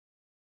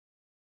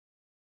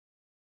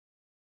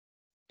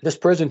This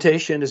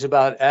presentation is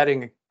about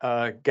adding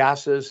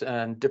gases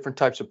and different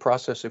types of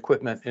process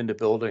equipment into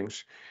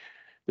buildings.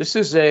 This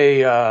is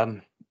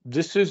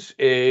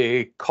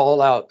a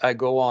call out I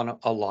go on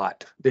a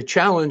lot. The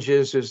challenge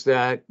is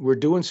that we're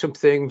doing some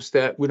things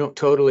that we don't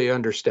totally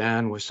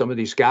understand with some of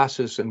these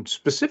gases, and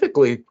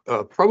specifically,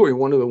 probably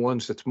one of the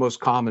ones that's most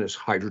common is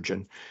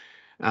hydrogen.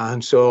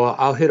 And so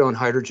I'll hit on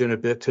hydrogen a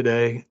bit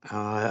today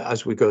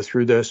as we go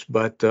through this,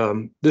 but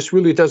this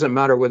really doesn't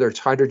matter whether it's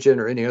hydrogen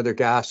or any other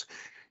gas.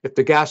 If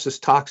the gas is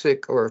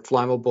toxic or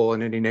flammable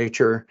in any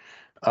nature,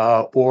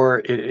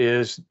 or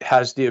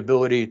has the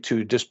ability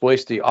to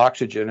displace the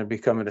oxygen and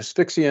become an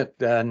asphyxiant,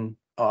 then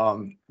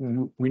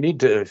we need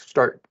to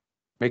start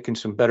making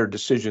some better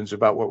decisions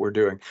about what we're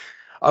doing.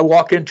 I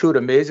walk into an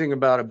amazing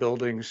amount of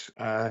buildings.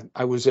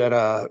 I was at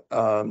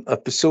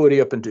a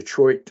facility up in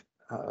Detroit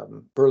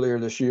earlier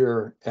this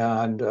year,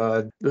 and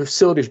the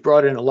facility's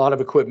brought in a lot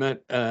of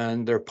equipment,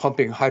 and they're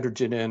pumping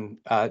hydrogen in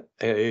at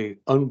a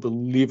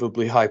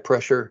unbelievably high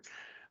pressure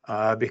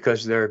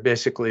because they're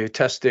basically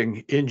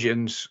testing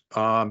engines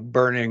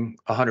burning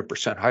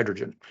 100%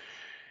 hydrogen.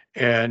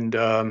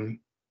 And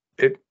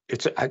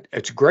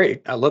it's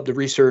great. I love the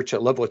research. I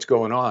love what's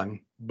going on,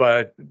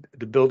 but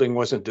the building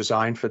wasn't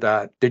designed for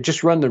that. They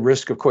just run the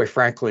risk of, quite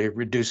frankly,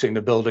 reducing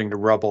the building to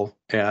rubble,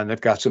 and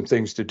they've got some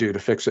things to do to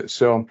fix it.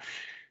 So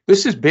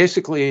this is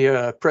basically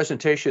a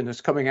presentation that's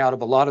coming out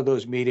of a lot of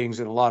those meetings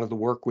and a lot of the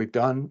work we've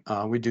done.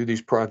 We do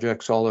these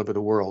projects all over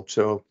the world.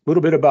 So a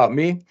little bit about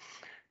me.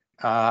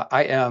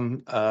 I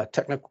am a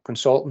technical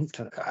consultant.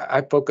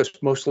 I focus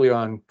mostly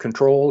on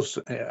controls.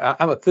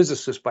 I'm a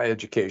physicist by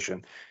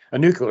education, a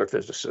nuclear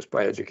physicist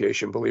by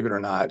education, believe it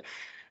or not.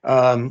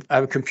 I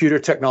have a computer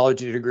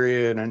technology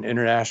degree and an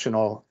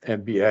international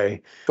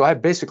MBA. So I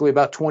have basically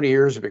about 20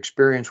 years of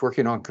experience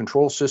working on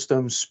control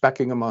systems,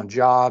 speccing them on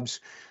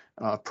jobs,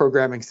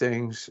 programming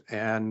things,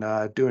 and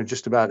doing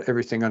just about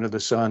everything under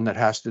the sun that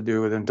has to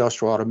do with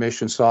industrial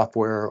automation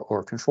software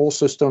or control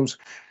systems.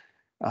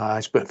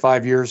 I spent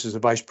 5 years as a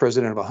vice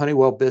president of a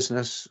Honeywell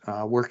business,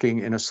 working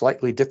in a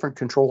slightly different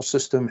control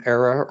system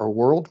era or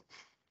world.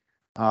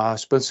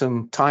 Spent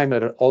some time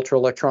at Ultra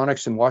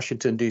Electronics in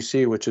Washington,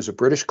 D.C., which is a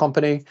British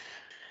company.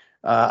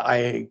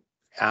 I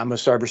am a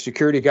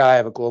cybersecurity guy. I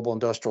have a global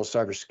industrial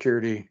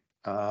cybersecurity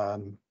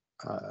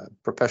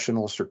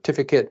professional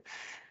certificate.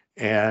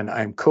 And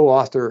I'm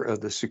co-author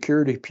of the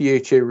Security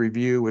PHA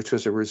Review, which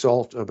was a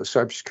result of a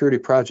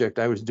cybersecurity project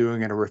I was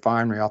doing in a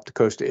refinery off the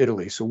coast of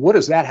Italy. So what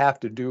does that have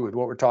to do with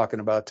what we're talking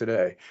about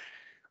today?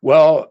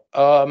 Well,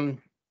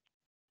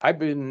 I've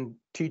been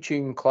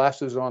teaching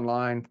classes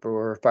online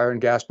for fire and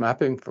gas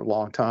mapping for a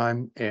long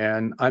time,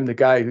 and I'm the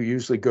guy who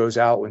usually goes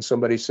out when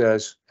somebody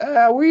says,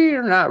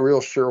 we're not real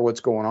sure what's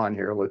going on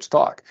here, let's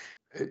talk.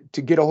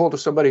 To get a hold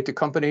of somebody at the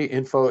company,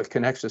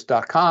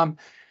 info@conexus.com.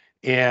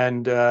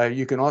 And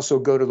you can also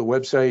go to the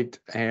website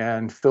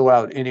and fill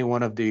out any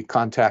one of the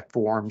contact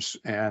forms,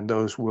 and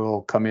those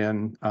will come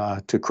in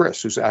to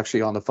Chris, who's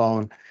actually on the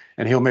phone,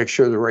 and he'll make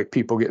sure the right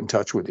people get in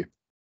touch with you.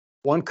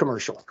 One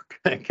commercial.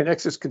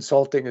 Conexus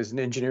Consulting is an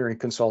engineering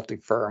consulting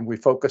firm. We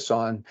focus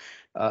on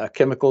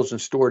chemicals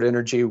and stored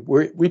energy.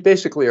 We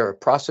basically are a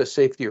process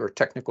safety or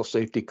technical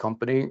safety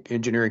company,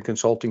 engineering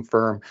consulting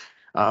firm.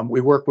 We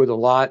work with a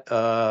lot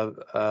of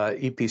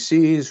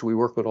EPCs. We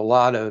work with a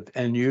lot of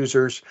end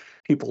users.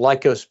 People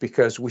like us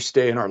because we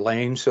stay in our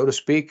lane, so to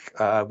speak.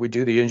 We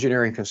do the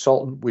engineering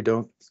consulting.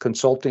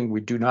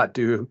 We do not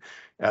do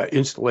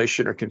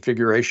installation or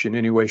configuration in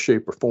any way,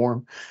 shape, or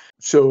form.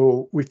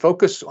 So we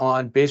focus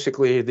on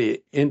basically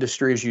the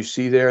industries you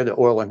see there, the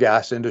oil and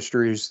gas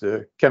industries,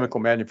 the chemical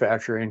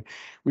manufacturing.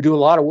 We do a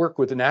lot of work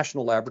with the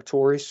national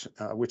laboratories,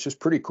 which is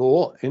pretty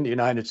cool in the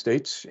United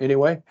States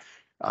anyway.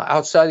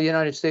 Outside the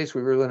United States,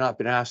 we've really not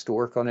been asked to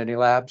work on any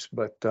labs,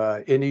 but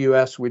in the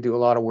U.S., we do a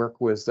lot of work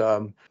with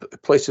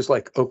places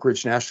like Oak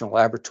Ridge National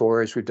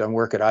Laboratories. We've done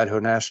work at Idaho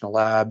National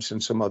Labs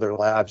and some other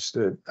labs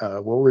that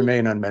will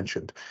remain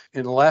unmentioned.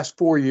 In the last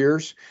 4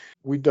 years,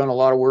 we've done a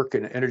lot of work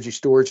in energy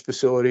storage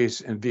facilities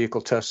and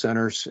vehicle test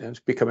centers, and it's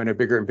becoming a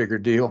bigger and bigger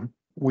deal.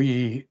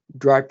 We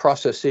drive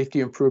process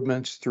safety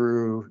improvements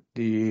through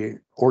the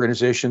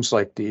organizations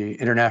like the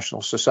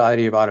International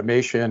Society of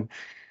Automation,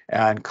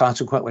 and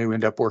consequently, we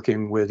end up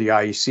working with the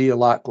IEC a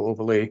lot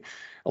globally.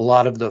 A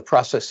lot of the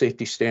process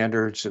safety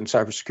standards and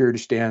cybersecurity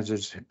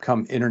standards have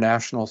come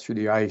international through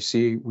the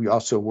IEC. We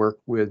also work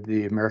with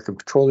the American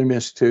Petroleum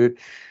Institute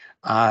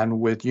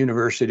and with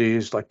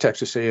universities like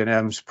Texas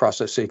A&M's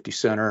Process Safety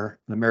Center,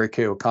 the Mary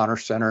Kay O'Connor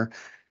Center,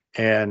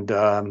 and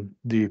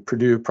the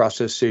Purdue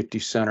Process Safety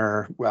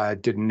Center. I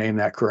didn't name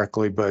that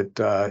correctly, but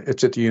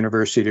it's at the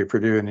University of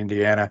Purdue in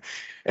Indiana.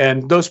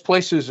 And those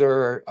places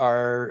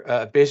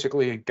are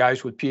basically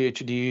guys with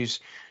PhDs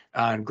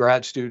and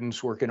grad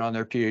students working on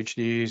their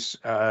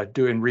PhDs,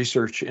 doing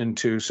research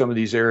into some of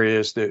these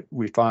areas that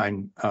we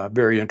find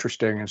very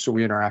interesting. And so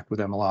we interact with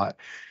them a lot.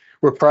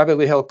 We're a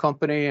privately held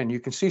company, and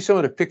you can see some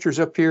of the pictures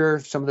up here,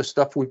 some of the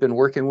stuff we've been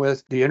working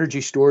with. The energy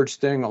storage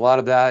thing, a lot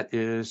of that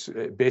is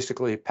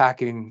basically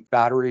packing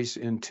batteries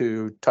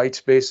into tight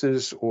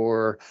spaces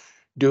or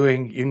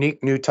doing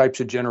unique new types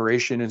of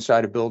generation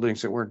inside of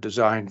buildings that weren't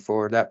designed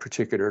for that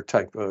particular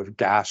type of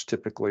gas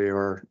typically,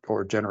 or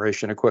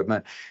generation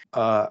equipment.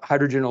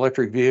 Hydrogen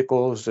electric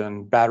vehicles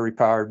and battery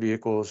powered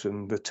vehicles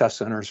and the test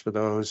centers for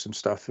those and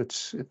stuff.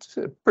 It's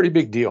a pretty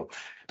big deal.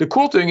 The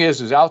cool thing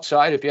is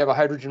outside, if you have a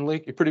hydrogen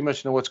leak, you pretty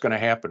much know what's going to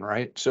happen,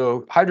 right?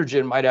 So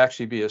hydrogen might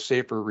actually be a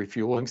safer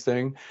refueling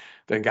thing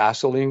than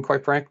gasoline,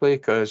 quite frankly,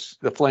 because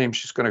the flame's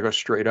just going to go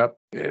straight up,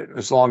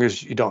 as long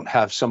as you don't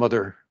have some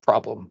other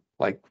problem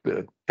like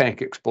the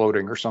tank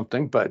exploding or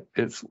something. But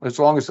as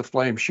long as the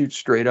flame shoots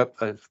straight up,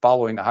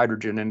 following the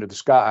hydrogen into the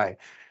sky,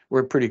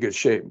 we're in pretty good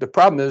shape. The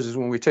problem is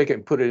when we take it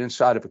and put it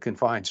inside of a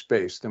confined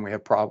space, then we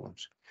have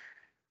problems.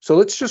 So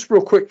let's just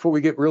real quick, before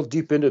we get real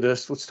deep into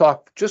this, let's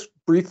talk just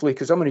briefly,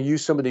 because I'm going to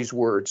use some of these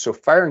words. So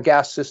fire and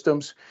gas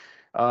systems,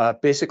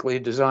 basically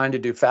designed to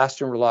do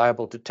fast and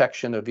reliable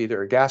detection of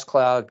either a gas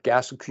cloud,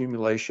 gas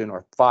accumulation,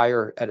 or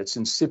fire at its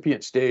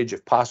incipient stage,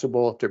 if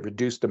possible, to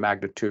reduce the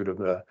magnitude of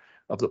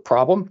the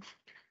problem.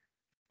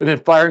 And then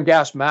fire and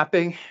gas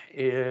mapping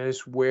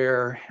is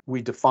where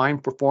we define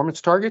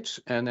performance targets,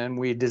 and then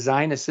we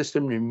design a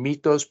system to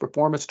meet those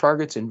performance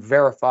targets and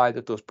verify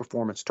that those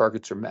performance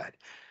targets are met.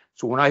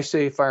 So when I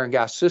say fire and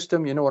gas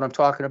system, you know what I'm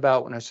talking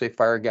about. When I say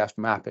fire and gas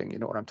mapping, you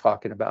know what I'm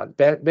talking about.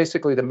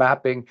 Basically, the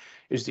mapping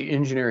is the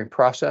engineering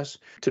process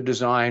to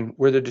design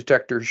where the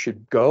detectors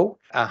should go,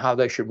 how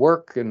they should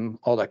work, and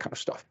all that kind of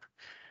stuff.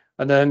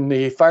 And then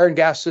the fire and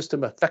gas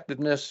system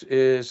effectiveness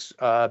is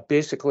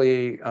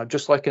basically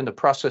just like in the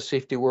process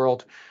safety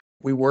world,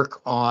 we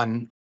work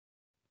on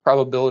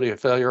probability of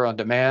failure on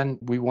demand.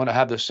 We want to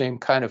have the same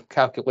kind of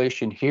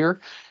calculation here,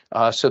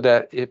 so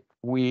that if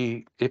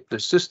the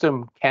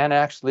system can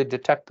actually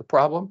detect the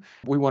problem,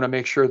 we want to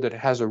make sure that it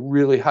has a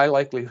really high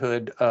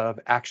likelihood of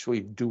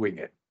actually doing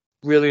it.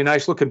 Really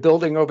nice looking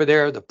building over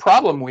there. The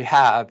problem we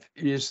have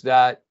is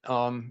that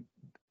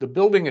the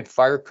building and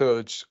fire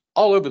codes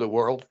all over the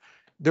world,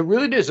 they're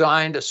really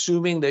designed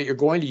assuming that you're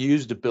going to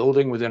use the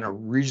building within a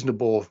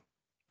reasonable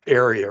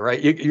area,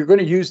 right? You're going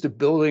to use the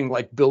building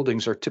like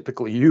buildings are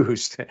typically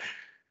used.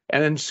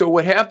 And so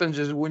what happens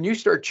is when you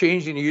start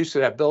changing the use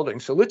of that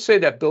building, so let's say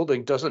that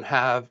building doesn't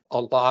have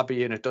a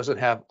lobby and it doesn't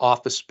have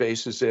office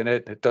spaces in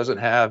it, and it doesn't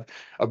have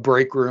a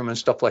break room and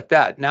stuff like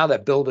that. Now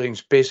that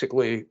building's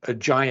basically a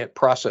giant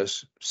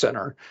process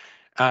center,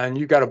 and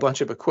you got a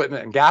bunch of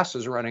equipment and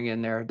gases running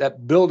in there.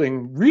 That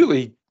building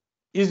really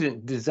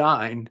isn't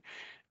designed,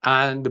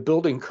 and the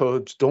building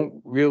codes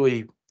don't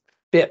really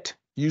fit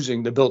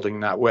using the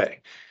building that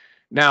way.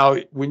 Now,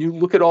 when you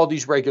look at all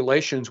these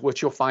regulations,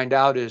 what you'll find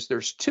out is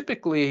there's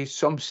typically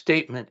some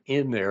statement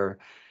in there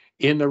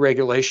in the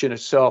regulation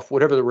itself,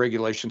 whatever the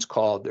regulation's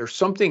called. There's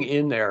something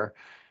in there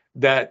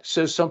that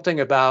says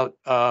something about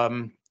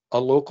a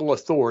local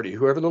authority.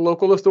 Whoever the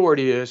local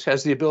authority is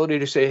has the ability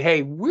to say,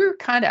 hey, we're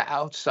kind of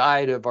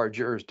outside of our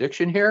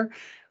jurisdiction here.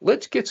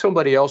 Let's get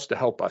somebody else to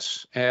help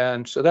us.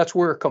 And so that's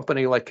where a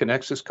company like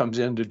Conexus comes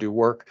in to do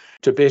work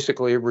to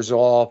basically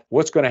resolve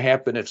what's going to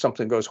happen if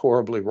something goes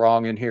horribly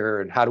wrong in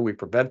here, and how do we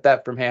prevent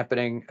that from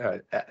happening,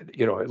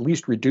 at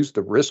least reduce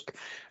the risk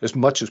as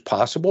much as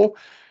possible.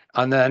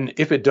 And then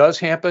if it does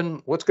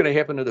happen, what's going to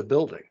happen to the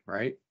building,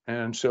 right?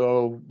 And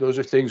so those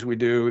are things we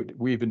do.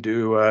 We even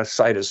do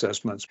site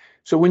assessments.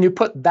 So when you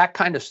put that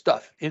kind of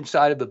stuff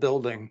inside of the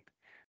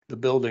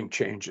building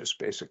changes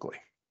basically.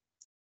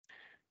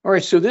 All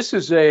right, so this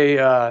is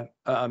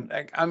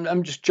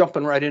I'm just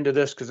jumping right into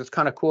this because it's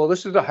kind of cool.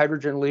 This is a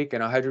hydrogen leak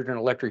in a hydrogen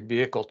electric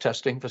vehicle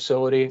testing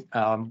facility.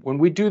 When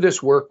we do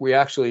this work, we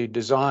actually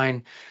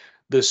design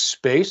this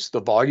space, the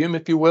volume,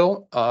 if you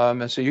will.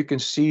 And so you can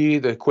see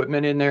the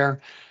equipment in there.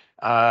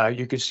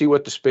 You can see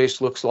what the space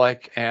looks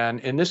like.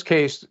 And in this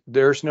case,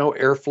 there's no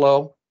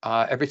airflow.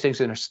 Everything's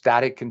in a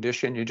static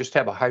condition. You just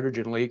have a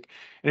hydrogen leak.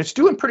 And it's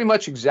doing pretty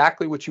much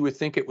exactly what you would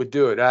think it would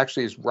do. It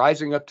actually is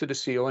rising up to the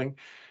ceiling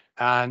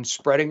and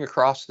spreading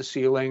across the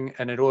ceiling,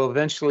 and it will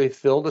eventually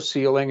fill the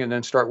ceiling and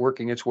then start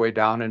working its way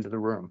down into the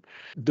room.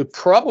 The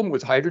problem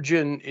with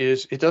hydrogen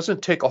is it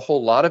doesn't take a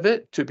whole lot of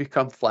it to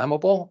become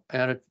flammable,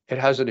 and it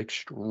has an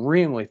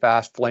extremely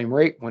fast flame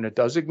rate when it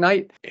does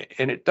ignite,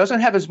 and it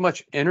doesn't have as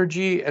much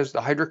energy as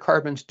the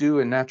hydrocarbons do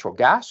in natural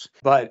gas,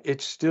 but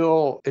it's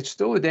still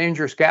a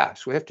dangerous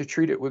gas. We have to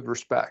treat it with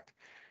respect.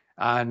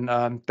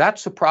 And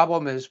that's the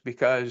problem, is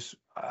because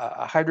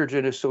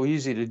hydrogen is so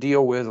easy to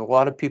deal with. A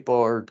lot of people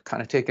are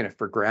kind of taking it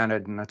for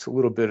granted, and that's a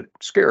little bit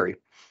scary.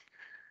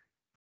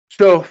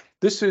 So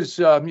this is,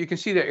 you can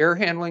see the air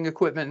handling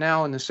equipment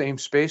now in the same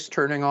space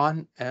turning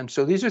on. And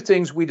so these are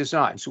things we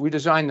design. So we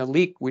design the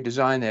leak, we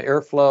design the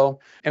airflow,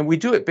 and we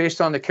do it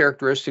based on the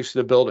characteristics of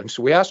the building.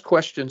 So we ask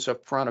questions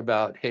up front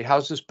about, hey,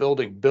 how's this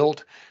building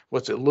built?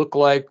 What's it look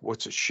like?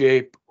 What's its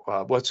shape?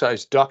 What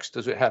size ducts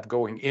does it have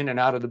going in and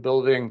out of the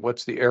building?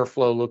 What's the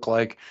airflow look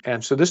like?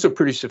 And so this is a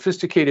pretty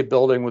sophisticated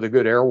building with a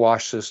good air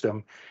wash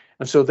system.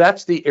 And so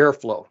that's the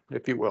airflow,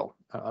 if you will.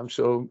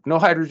 So no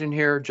hydrogen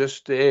here,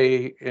 just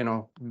the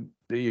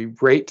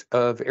rate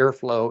of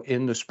airflow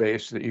in the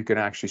space that you can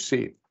actually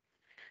see.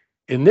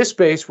 In this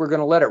space, we're going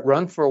to let it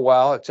run for a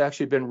while. It's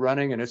actually been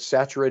running and it's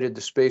saturated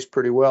the space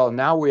pretty well.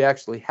 Now we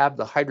actually have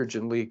the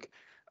hydrogen leak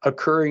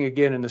occurring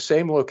again in the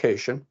same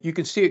location. You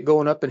can see it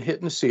going up and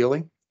hitting the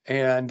ceiling,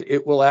 and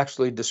it will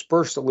actually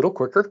disperse a little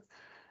quicker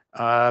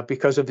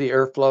because of the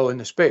airflow in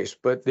the space.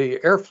 But the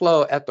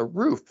airflow at the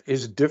roof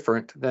is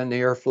different than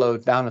the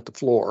airflow down at the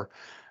floor.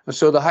 And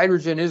so the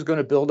hydrogen is going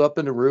to build up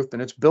in the roof,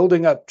 and it's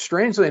building up.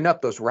 Strangely enough,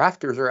 those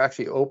rafters are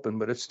actually open,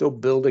 but it's still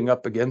building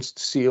up against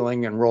the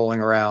ceiling and rolling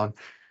around.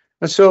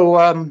 And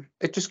so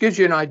it just gives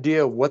you an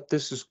idea of what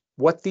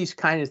these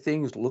kind of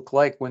things look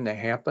like when they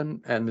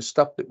happen and the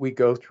stuff that we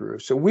go through.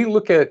 So we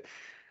look at,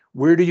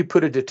 where do you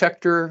put a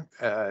detector?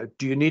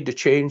 Do you need to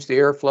change the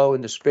airflow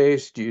in the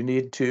space? Do you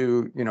need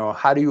to,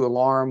 how do you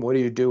alarm? What do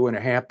you do when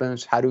it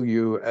happens? How do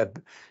you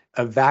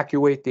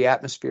evacuate the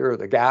atmosphere or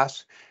the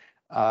gas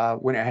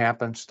when it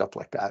happens? Stuff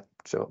like that.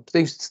 So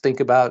things to think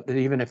about,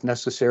 even if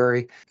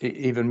necessary,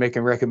 even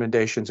making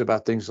recommendations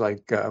about things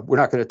like, we're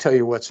not going to tell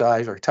you what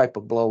size or type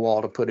of blow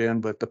wall to put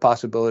in, but the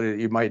possibility that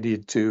you might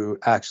need to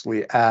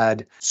actually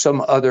add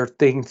some other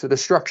thing to the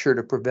structure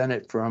to prevent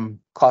it from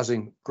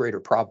causing greater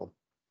problem.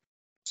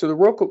 So the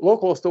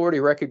local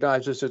authority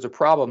recognizes there's a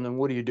problem, then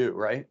what do you do,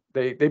 right?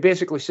 They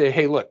basically say,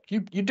 hey, look,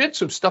 you did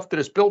some stuff to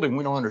this building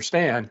we don't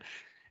understand,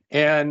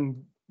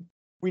 and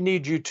we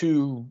need you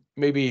to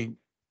maybe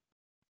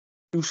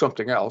do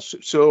something else.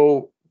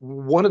 So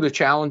one of the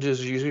challenges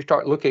is you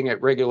start looking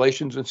at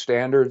regulations and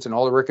standards and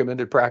all the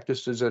recommended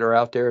practices that are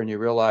out there, and you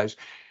realize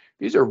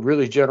these are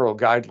really general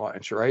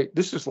guidelines, right?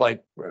 This is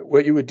like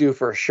what you would do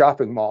for a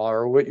shopping mall,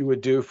 or what you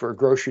would do for a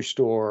grocery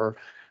store, or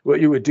what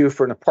you would do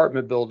for an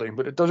apartment building,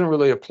 but it doesn't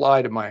really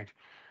apply to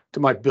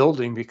my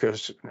building,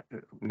 because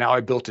now I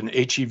built an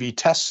HEV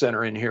test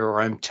center in here, or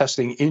I'm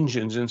testing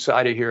engines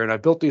inside of here, and I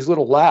built these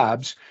little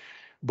labs.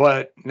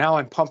 But now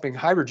I'm pumping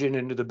hydrogen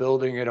into the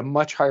building at a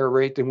much higher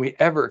rate than we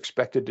ever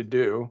expected to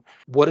do.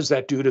 What does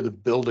that do to the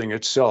building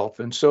itself?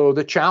 And so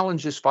the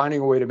challenge is finding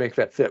a way to make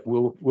that fit.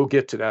 We'll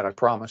get to that, I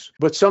promise.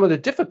 But some of the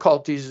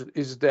difficulties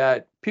is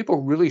that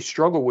people really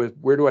struggle with,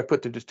 where do I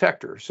put the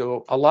detector?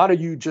 So a lot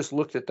of you just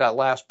looked at that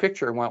last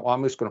picture and went, well,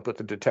 I'm just going to put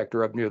the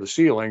detector up near the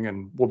ceiling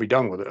and we'll be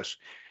done with this.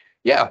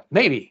 Yeah,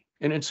 maybe.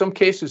 And in some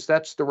cases,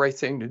 that's the right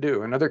thing to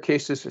do. In other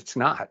cases, it's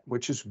not,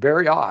 which is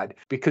very odd,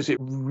 because it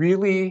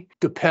really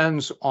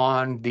depends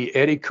on the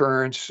eddy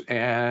currents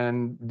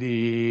and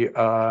the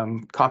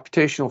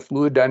computational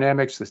fluid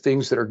dynamics, the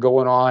things that are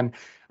going on,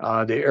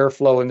 the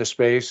airflow in the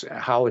space,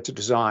 how it's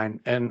designed.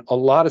 And a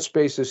lot of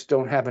spaces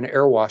don't have an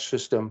air wash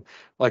system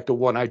like the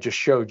one I just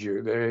showed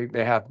you.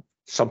 They have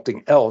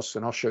something else,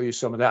 and I'll show you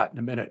some of that in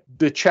a minute.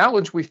 The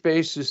challenge we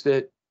face is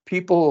that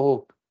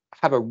people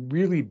have a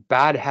really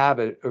bad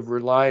habit of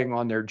relying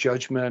on their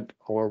judgment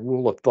or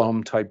rule of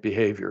thumb type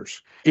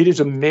behaviors. It is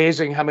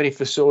amazing how many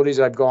facilities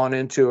I've gone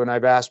into and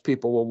I've asked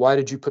people, well, why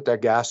did you put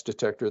that gas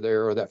detector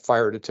there or that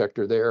fire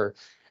detector there?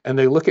 And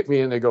they look at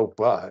me and they go,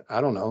 but I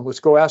don't know.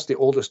 Let's go ask the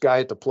oldest guy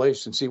at the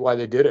place and see why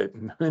they did it.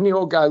 And then the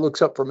old guy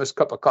looks up from his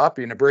cup of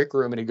coffee in the break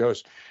room and he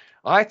goes,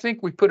 I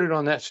think we put it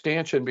on that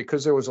stanchion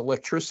because there was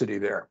electricity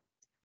there.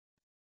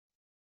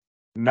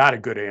 Not a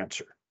good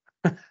answer.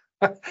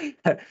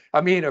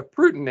 I mean, a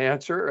prudent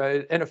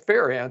answer and a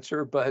fair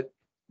answer, but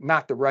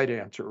not the right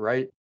answer,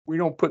 right? We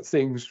don't put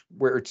things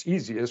where it's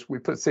easiest. We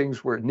put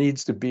things where it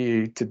needs to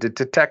be to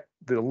detect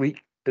the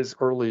leak as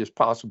early as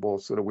possible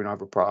so that we don't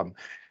have a problem.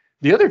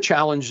 The other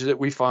challenge that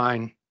we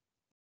find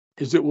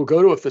is that we'll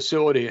go to a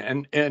facility,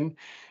 and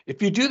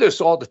if you do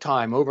this all the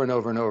time, over and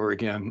over and over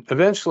again,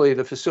 eventually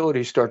the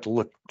facilities start to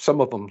look,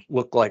 some of them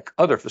look like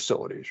other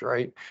facilities,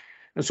 right?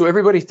 And so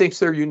everybody thinks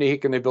they're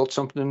unique and they built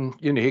something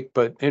unique,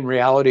 but in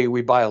reality,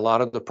 we buy a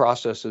lot of the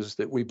processes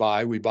that we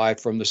buy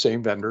from the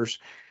same vendors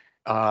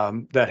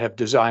that have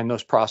designed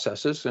those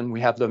processes, and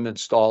we have them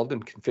installed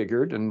and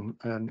configured,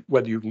 and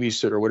whether you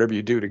lease it or whatever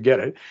you do to get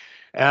it.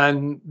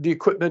 And the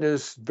equipment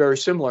is very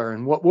similar.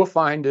 And what we'll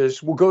find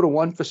is we'll go to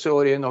one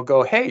facility and they'll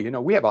go, hey,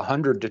 we have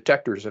 100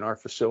 detectors in our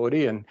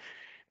facility,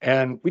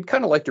 and we'd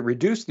kind of like to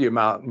reduce the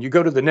amount. And you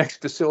go to the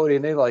next facility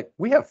and they're like,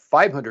 we have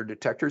 500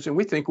 detectors and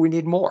we think we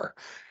need more.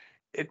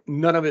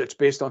 None of it's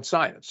based on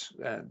science.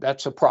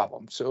 That's a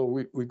problem.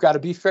 So we've got to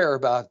be fair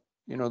about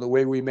the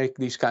way we make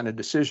these kind of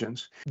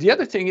decisions. The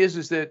other thing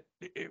is that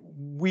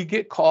we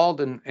get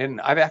called,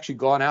 and I've actually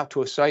gone out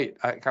to a site.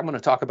 I'm going to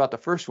talk about the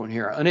first one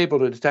here, unable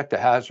to detect a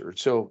hazard.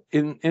 So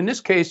in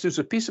this case, there's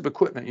a piece of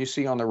equipment you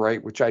see on the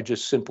right, which I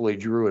just simply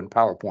drew in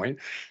PowerPoint,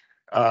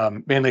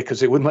 mainly because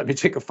they wouldn't let me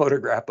take a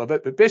photograph of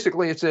it. But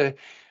basically, it's a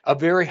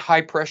very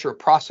high pressure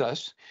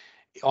process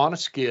on a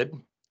skid,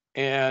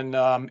 and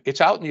it's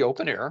out in the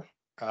open air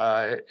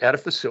at a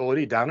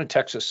facility down in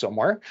Texas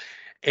somewhere.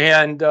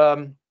 And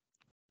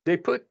they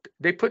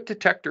put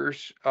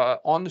detectors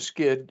on the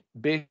skid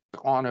based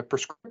on a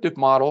prescriptive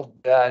model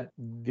that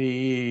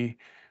the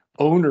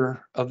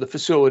owner of the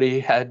facility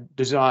had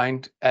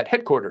designed at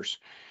headquarters.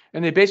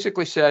 And they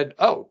basically said,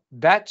 oh,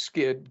 that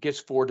skid gets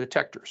 4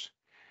 detectors.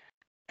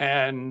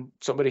 And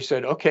somebody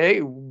said,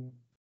 okay,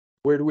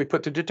 where do we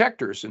put the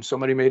detectors? And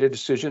somebody made a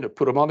decision to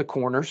put them on the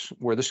corners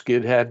where the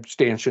skid had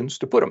stanchions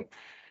to put them.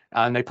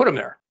 And they put them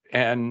there,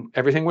 and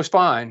everything was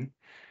fine.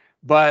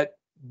 But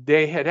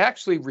they had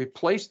actually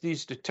replaced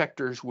these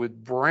detectors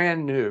with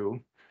brand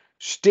new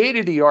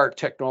state-of-the-art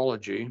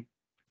technology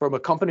from a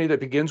company that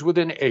begins with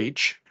an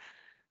H.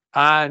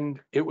 And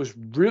it was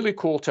really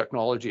cool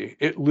technology.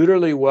 It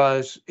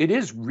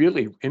is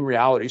really, in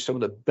reality, some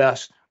of the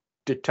best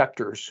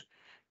detectors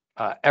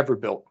ever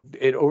built.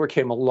 It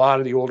overcame a lot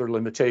of the older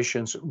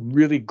limitations,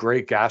 really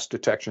great gas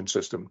detection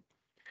system.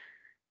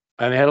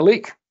 And they had a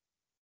leak.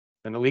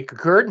 And the leak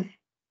occurred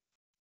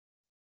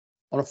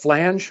on a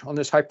flange on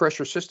this high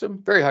pressure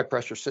system, very high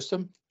pressure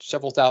system,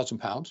 several thousand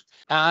pounds.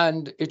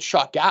 And it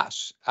shot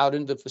gas out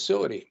into the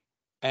facility.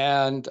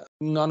 And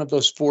none of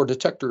those 4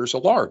 detectors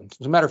alarmed.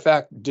 As a matter of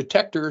fact,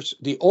 detectors,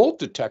 the old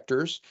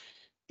detectors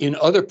in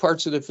other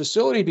parts of the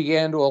facility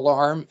began to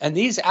alarm. And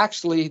these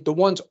actually, the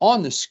ones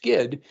on the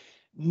skid,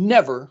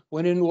 never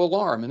went into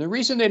alarm. And the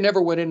reason they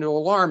never went into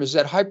alarm is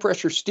that high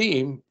pressure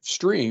steam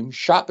stream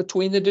shot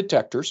between the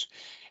detectors,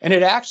 and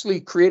it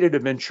actually created a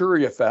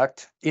Venturi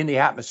effect in the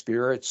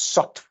atmosphere. It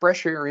sucked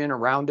fresh air in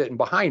around it and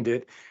behind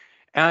it.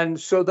 And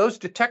so those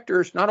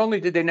detectors, not only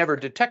did they never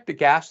detect the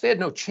gas, they had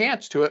no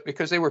chance to it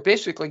because they were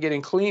basically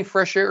getting clean,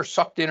 fresh air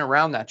sucked in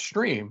around that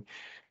stream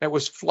that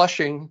was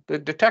flushing the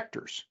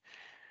detectors.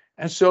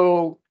 And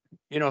so,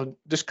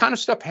 this kind of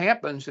stuff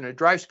happens and it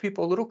drives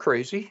people a little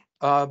crazy.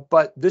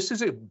 But this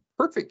is a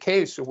perfect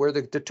case of where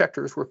the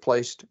detectors were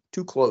placed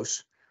too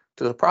close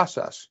to the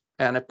process.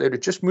 And if they'd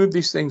have just moved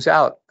these things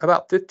out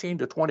about 15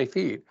 to 20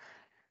 feet,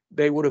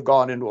 they would have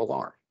gone into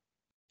alarm.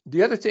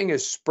 The other thing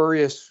is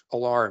spurious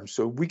alarms.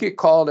 So we get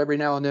called every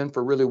now and then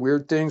for really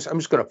weird things. I'm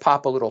just going to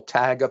pop a little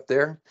tag up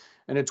there,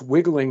 and it's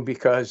wiggling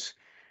because,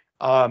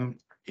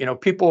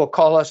 people will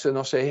call us and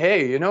they'll say,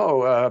 hey,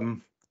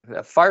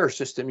 that fire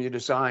system you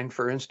designed,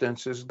 for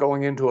instance, is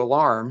going into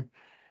alarm,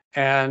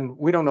 and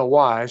we don't know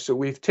why. So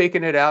we've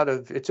taken it out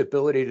of its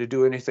ability to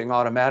do anything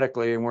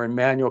automatically, and we're in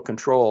manual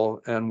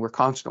control, and we're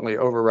constantly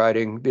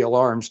overriding the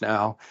alarms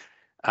now,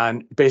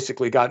 and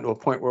basically gotten to a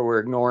point where we're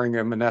ignoring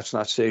them, and that's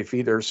not safe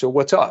either. So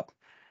what's up?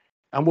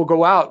 And we'll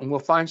go out and we'll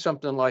find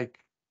something like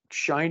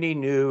shiny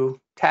new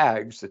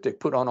tags that they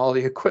put on all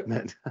the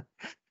equipment.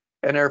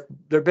 And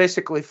they're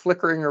basically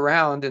flickering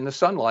around in the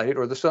sunlight,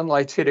 or the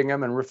sunlight's hitting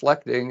them and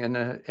reflecting, and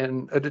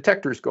a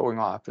detector's going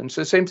off. And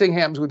so the same thing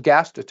happens with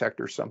gas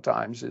detectors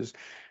sometimes. Is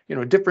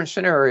different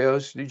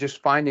scenarios, you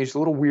just find these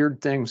little weird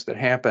things that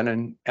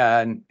happen.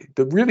 And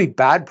the really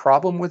bad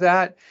problem with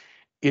that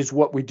is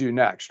what we do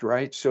next,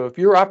 right? So if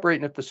you're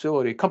operating a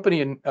facility,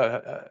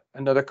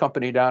 another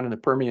company down in the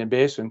Permian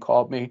Basin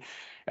called me,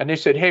 and they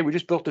said, hey, we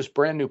just built this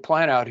brand new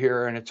plant out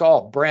here, and it's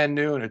all brand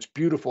new, and it's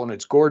beautiful, and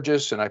it's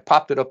gorgeous. And I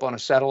popped it up on a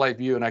satellite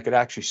view, and I could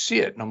actually see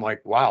it. And I'm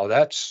like, wow,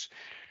 that's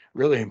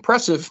really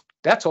impressive.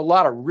 That's a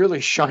lot of really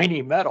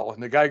shiny metal.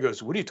 And the guy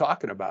goes, what are you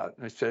talking about?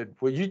 And I said,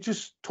 well, you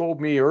just told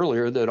me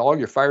earlier that all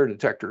your fire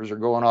detectors are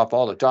going off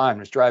all the time,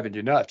 and it's driving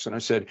you nuts. And I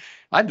said,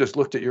 I just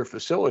looked at your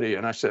facility,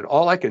 and I said,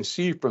 all I can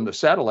see from the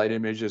satellite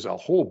image is a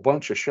whole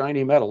bunch of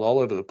shiny metal all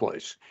over the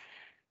place.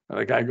 And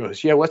the guy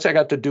goes, yeah, what's that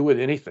got to do with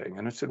anything?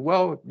 And I said,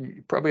 well,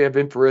 you probably have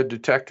infrared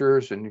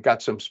detectors, and you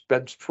got some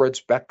spread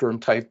spectrum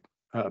type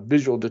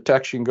visual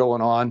detection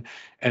going on,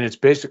 and it's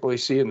basically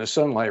seeing the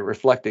sunlight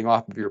reflecting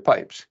off of your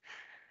pipes.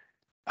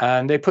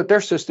 And they put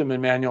their system in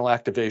manual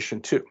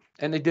activation too.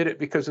 And they did it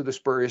because of the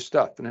spurious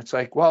stuff. And it's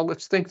like, well,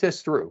 let's think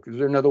this through. Is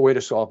there another way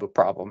to solve the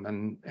problem?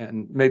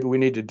 And maybe we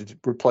need to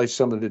replace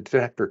some of the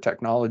detector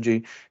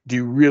technology. Do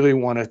you really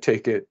want to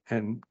take it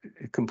and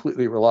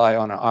completely rely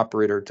on an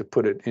operator to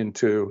put it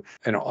into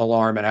an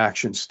alarm and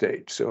action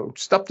state? So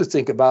stuff to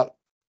think about.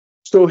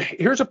 So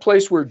here's a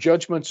place where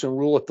judgments and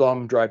rule of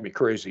thumb drive me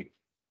crazy.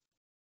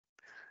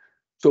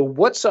 So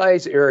what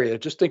size area,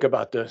 just think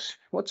about this,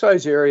 what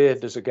size area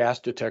does a gas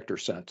detector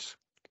sense?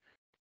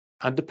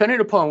 And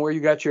depending upon where you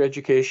got your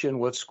education,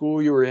 what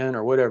school you were in,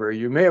 or whatever,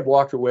 you may have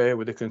walked away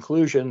with the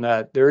conclusion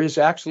that there is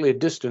actually a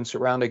distance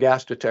around a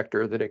gas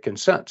detector that it can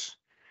sense.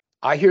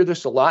 I hear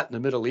this a lot in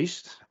the Middle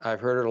East. I've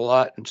heard it a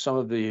lot in some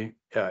of the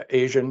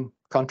Asian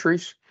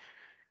countries.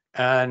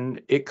 And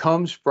it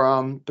comes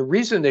from, the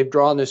reason they've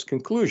drawn this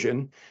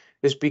conclusion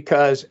is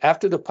because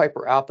after the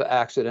Piper Alpha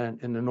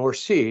accident in the North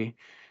Sea,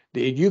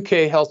 the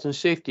UK Health and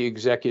Safety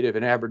Executive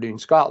in Aberdeen,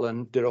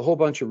 Scotland, did a whole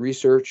bunch of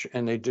research,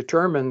 and they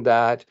determined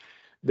that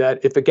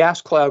if a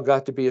gas cloud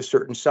got to be a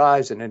certain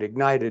size and it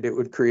ignited, it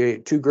would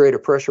create too great a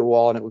pressure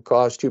wall, and it would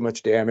cause too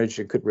much damage.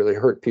 It could really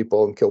hurt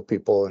people and kill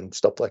people and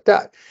stuff like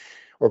that,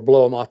 or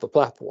blow them off the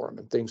platform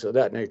and things of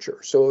that nature.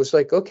 So it was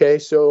like, okay,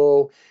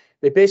 so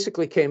they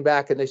basically came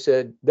back and they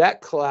said that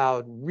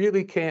cloud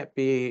really can't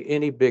be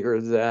any bigger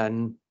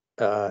than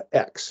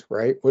X,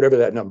 right? Whatever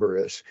that number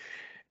is.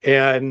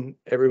 And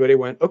everybody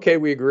went, okay,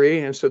 we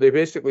agree. And so they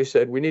basically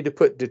said, we need to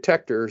put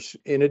detectors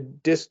in a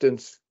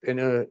distance, in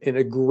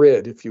a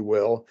grid, if you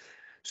will,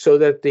 so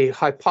that the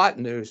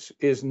hypotenuse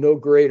is no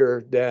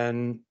greater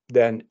than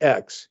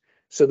X,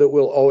 so that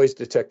we'll always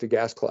detect a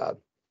gas cloud.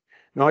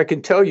 Now, I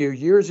can tell you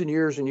years and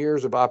years and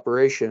years of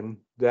operation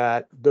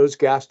that those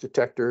gas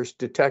detectors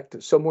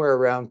detect somewhere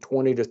around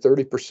 20 to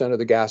 30% of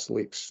the gas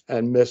leaks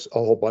and miss a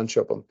whole bunch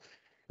of them.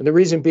 And the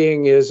reason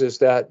being is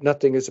that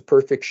nothing is a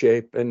perfect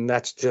shape, and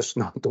that's just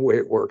not the way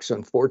it works,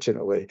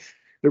 unfortunately.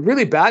 The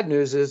really bad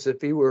news is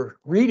if you were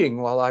reading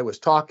while I was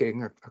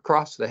talking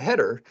across the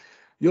header,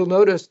 you'll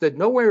notice that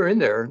nowhere in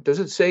there does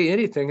it say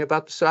anything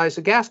about the size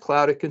of gas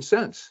cloud it can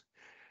sense.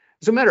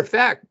 As a matter of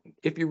fact,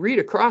 if you read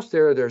across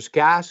there, there's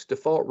gas,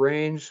 default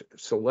range,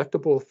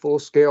 selectable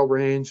full-scale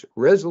range,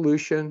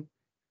 resolution,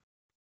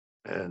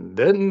 and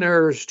then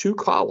there's two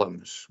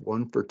columns,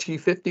 one for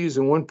T50s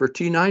and one for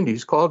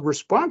T90s, called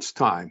response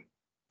time.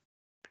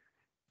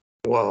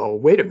 Well,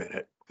 wait a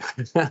minute.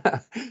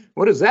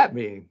 What does that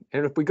mean?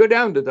 And if we go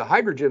down to the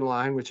hydrogen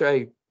line, which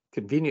I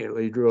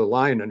conveniently drew a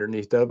line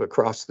underneath of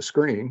across the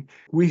screen,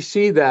 we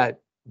see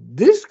that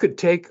this could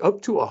take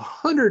up to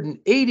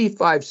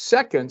 185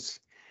 seconds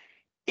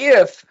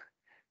if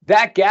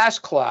that gas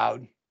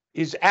cloud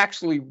is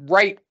actually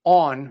right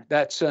on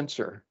that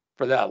sensor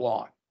for that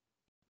long.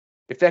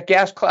 If that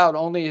gas cloud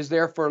only is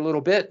there for a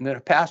little bit and then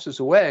it passes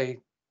away,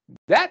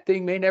 that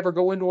thing may never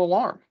go into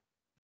alarm.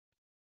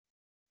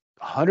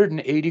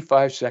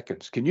 185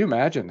 seconds. Can you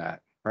imagine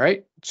that?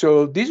 Right?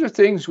 So these are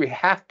things we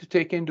have to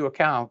take into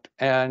account,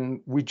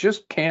 and we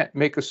just can't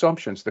make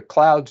assumptions. The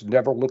clouds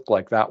never look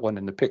like that one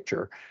in the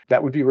picture.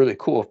 That would be really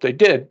cool if they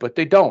did, but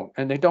they don't,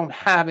 and they don't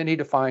have any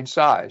defined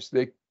size.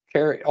 They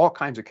carry all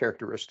kinds of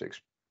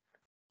characteristics.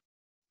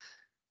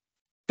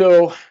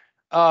 So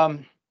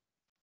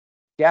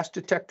gas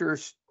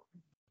detectors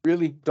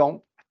really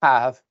don't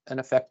have an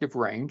effective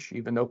range,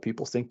 even though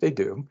people think they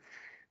do.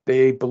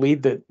 They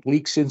believe that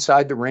leaks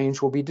inside the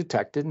range will be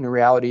detected, and the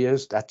reality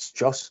is that's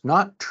just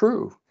not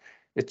true.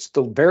 It's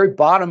the very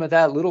bottom of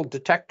that little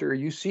detector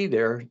you see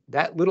there.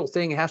 That little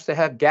thing has to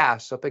have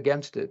gas up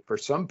against it for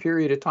some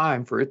period of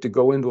time for it to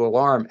go into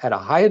alarm at a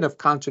high enough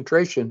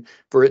concentration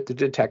for it to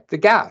detect the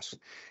gas.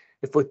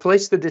 If we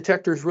place the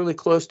detectors really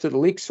close to the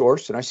leak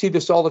source, and I see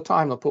this all the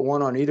time, they'll put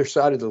one on either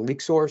side of the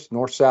leak source,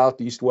 north, south,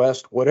 east,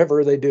 west,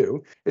 whatever they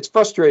do. It's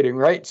frustrating,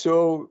 right?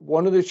 So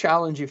one of the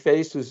challenges you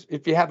face is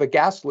if you have a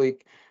gas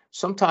leak,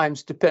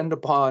 sometimes depend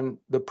upon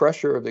the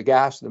pressure of the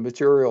gas, the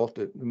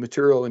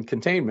material in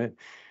containment,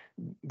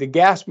 the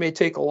gas may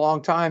take a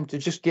long time to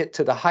just get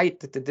to the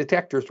height that the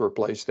detectors were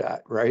placed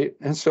at, right?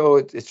 And so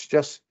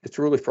it's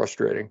really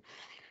frustrating.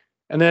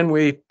 And then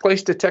we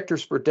place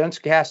detectors for dense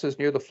gases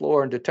near the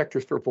floor and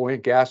detectors for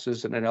buoyant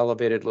gases in an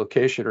elevated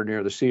location or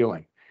near the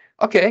ceiling.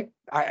 Okay,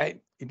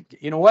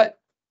 you know what?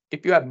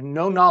 If you have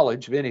no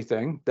knowledge of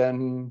anything,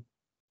 then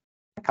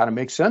it kind of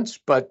makes sense.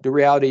 But the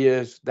reality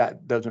is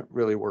that doesn't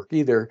really work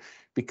either,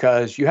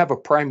 because you have a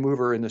prime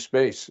mover in the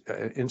space.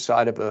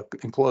 Inside of an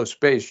enclosed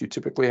space, you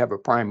typically have a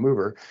prime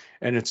mover,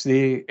 and it's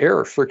the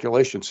air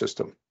circulation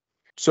system.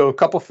 So a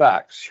couple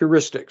facts,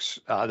 heuristics,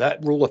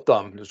 that rule of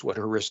thumb is what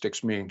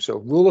heuristics mean. So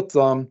rule of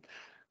thumb,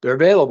 they're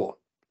available,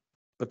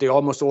 but they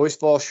almost always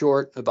fall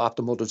short of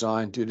optimal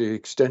design due to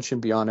extension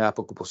beyond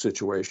applicable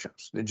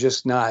situations. They're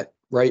just not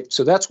right.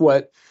 So that's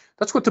what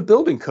the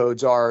building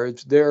codes are.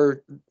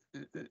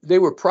 They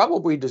were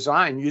probably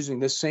designed using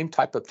this same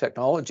type of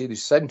technology,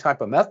 these same type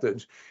of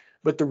methods.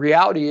 But the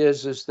reality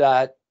is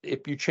that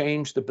if you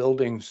change the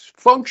building's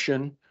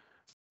function,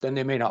 then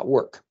they may not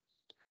work.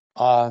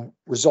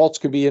 Results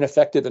can be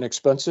ineffective and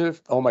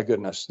expensive. Oh my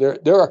goodness.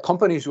 There are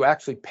companies who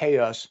actually pay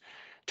us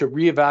to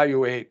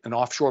reevaluate an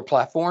offshore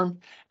platform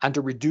and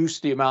to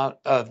reduce the amount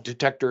of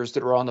detectors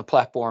that are on the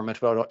platform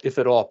if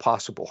at all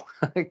possible,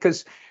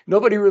 because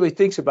nobody really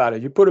thinks about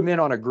it. You put them in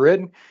on a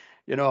grid,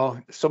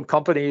 some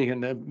company in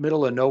the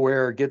middle of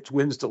nowhere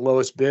wins the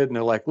lowest bid, and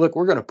they're like, look,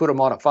 we're going to put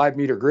them on a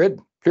 5-meter grid,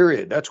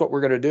 period. That's what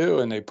we're going to do.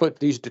 And they put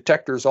these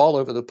detectors all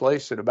over the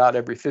place at about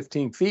every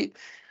 15 feet.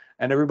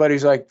 And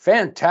everybody's like,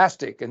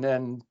 fantastic. And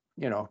then,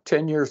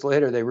 10 years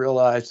later, they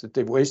realize that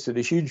they've wasted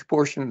a huge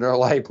portion of their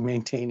life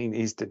maintaining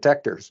these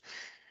detectors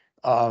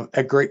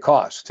at great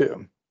cost,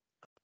 too.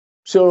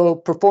 So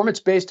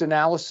performance-based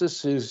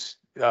analysis is,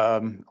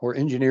 or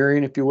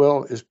engineering, if you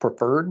will, is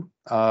preferred.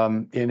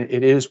 And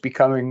it is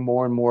becoming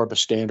more and more of a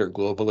standard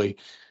globally.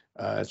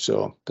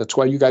 So that's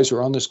why you guys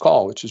are on this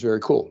call, which is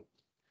very cool.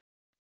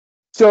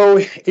 So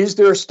is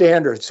there a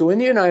standard? So in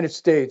the United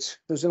States,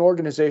 there's an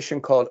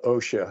organization called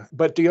OSHA,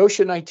 but the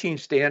OSHA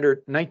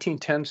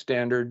 1910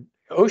 standard,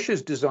 OSHA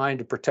is designed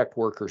to protect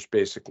workers,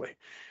 basically.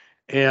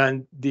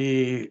 And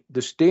the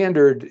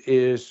standard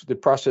is the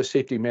process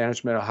safety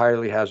management of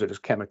highly hazardous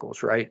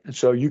chemicals, right? And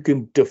so you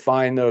can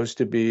define those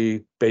to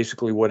be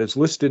basically what is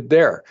listed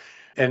there.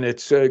 And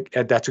that's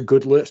a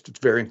good list. It's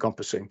very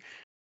encompassing.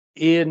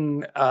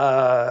 In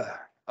a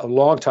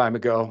long time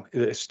ago,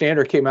 the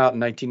standard came out in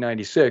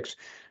 1996.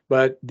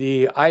 But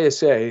the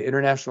ISA,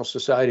 International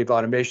Society of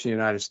Automation in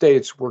the United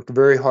States, worked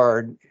very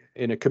hard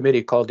in a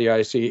committee called the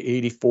ISA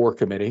 84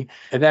 Committee.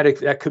 And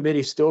that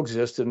committee still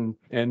exists.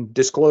 And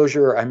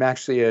disclosure, I'm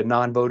actually a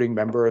non-voting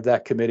member of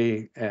that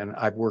committee, and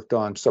I've worked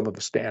on some of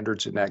the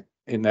standards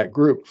in that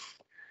group.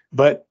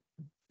 But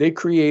they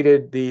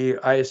created the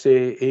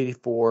ISA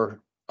 84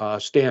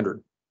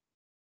 standard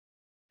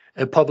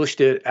and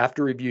published it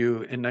after review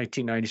in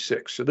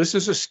 1996. So this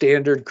is a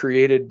standard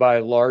created by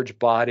a large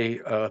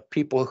body of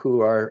people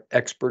who are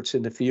experts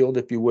in the field,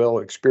 if you will,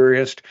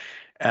 experienced,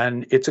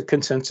 and it's a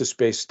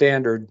consensus-based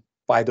standard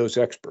by those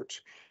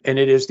experts. And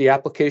it is the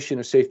application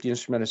of safety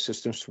instrumented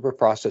systems for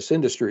process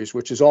industries,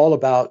 which is all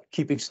about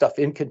keeping stuff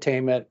in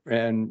containment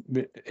and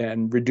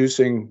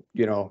reducing,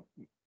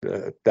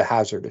 the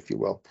hazard, if you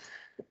will.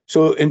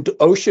 So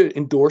OSHA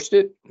endorsed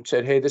it and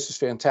said, hey, this is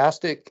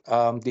fantastic.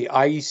 The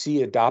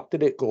IEC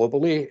adopted it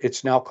globally.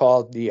 It's now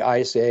called the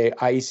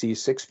IEC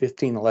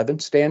 61511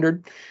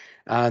 standard.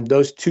 And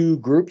those two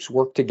groups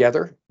work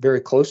together very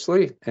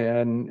closely,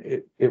 and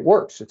it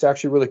works. It's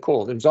actually really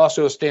cool. There's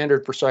also a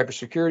standard for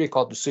cybersecurity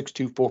called the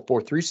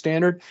 62443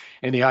 standard,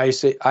 and the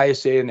ISA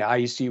and the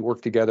IEC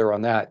work together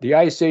on that. The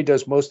ISA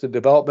does most of the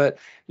development.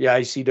 The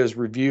IEC does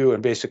review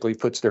and basically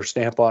puts their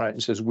stamp on it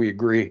and says, we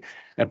agree,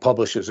 and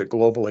publishes it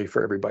globally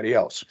for everybody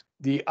else.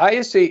 The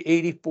ISA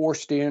 84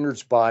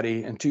 standards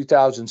body in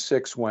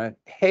 2006 went,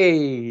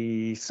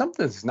 hey,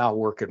 something's not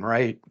working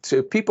right.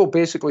 So people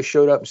basically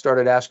showed up and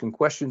started asking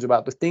questions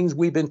about the things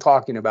we've been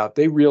talking about.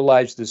 They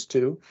realized this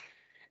too.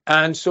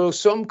 And so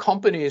some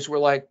companies were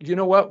like, you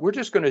know what, we're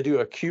just going to do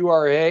a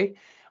QRA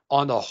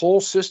on the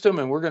whole system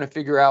and we're going to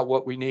figure out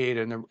what we need.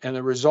 And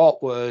the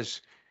result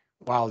was,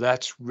 wow,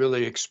 that's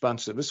really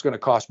expensive. It's going to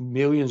cost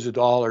millions of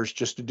dollars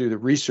just to do the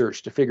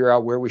research to figure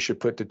out where we should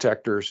put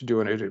detectors,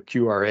 doing it a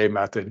QRA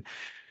method.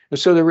 And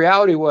so the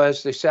reality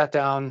was they sat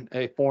down,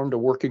 they formed a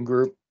working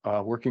group,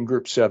 Working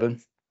Group 7.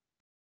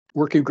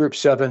 Working Group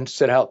 7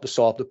 set out to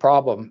solve the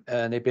problem.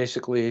 And they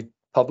basically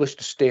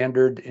published a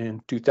standard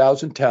in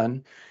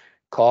 2010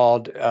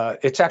 called,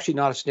 it's actually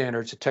not a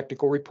standard, it's a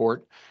technical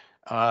report.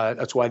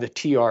 That's why the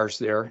TR is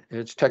there.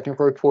 It's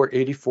Technical Report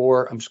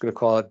 84. I'm just going to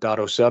call it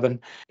 .07.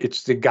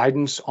 It's the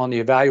guidance on the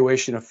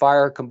evaluation of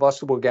fire,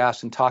 combustible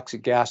gas, and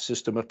toxic gas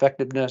system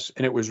effectiveness.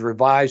 And it was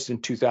revised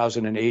in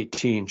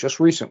 2018, just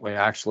recently,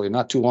 actually,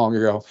 not too long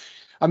ago.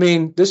 I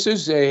mean, this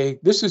is a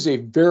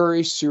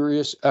very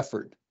serious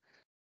effort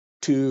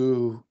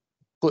to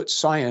put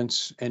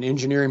science and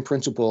engineering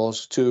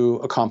principles to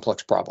a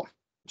complex problem.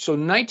 So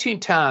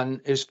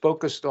 1910 is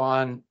focused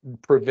on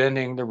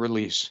preventing the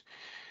release.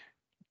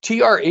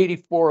 TR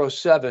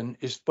 8407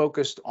 is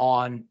focused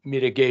on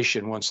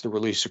mitigation once the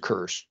release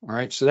occurs. All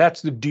right, so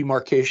that's the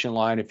demarcation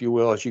line, if you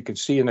will, as you can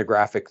see in the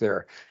graphic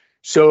there.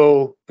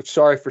 So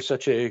sorry for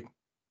such a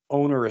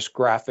onerous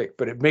graphic,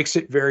 but it makes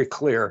it very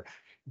clear.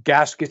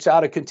 Gas gets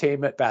out of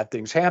containment, bad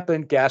things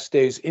happen. Gas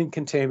stays in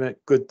containment,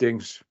 good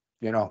things,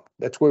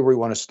 that's where we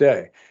want to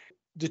stay.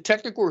 The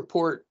technical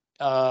report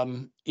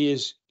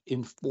is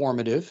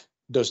informative,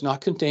 does not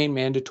contain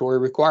mandatory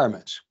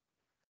requirements.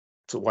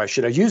 So why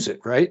should I use it,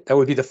 right? That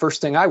would be the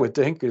first thing I would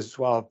think is,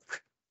 well,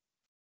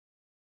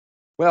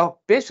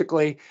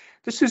 basically,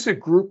 this is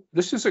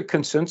a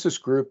consensus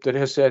group that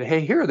has said,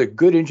 hey, here are the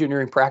good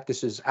engineering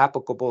practices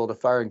applicable to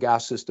fire and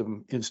gas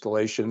system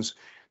installations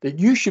that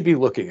you should be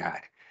looking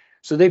at.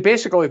 So they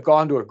basically have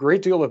gone to a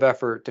great deal of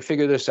effort to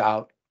figure this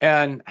out.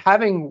 And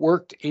having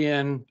worked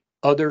in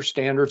other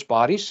standards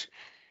bodies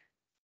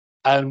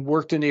and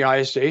worked in the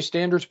ISA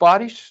standards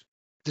bodies,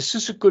 this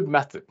is a good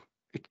method.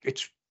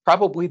 It's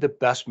probably the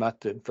best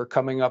method for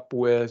coming up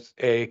with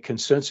a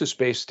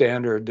consensus-based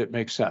standard that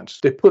makes sense.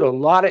 They put a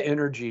lot of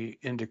energy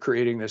into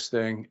creating this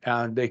thing,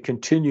 and they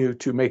continue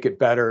to make it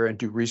better and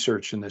do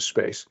research in this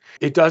space.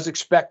 It does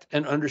expect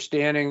an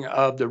understanding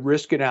of the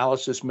risk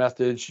analysis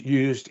methods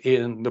used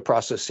in the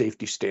process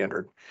safety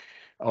standard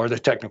or the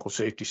technical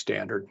safety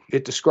standard.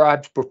 It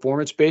describes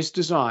performance-based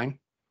design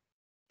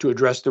to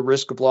address the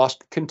risk of loss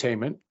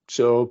containment.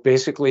 So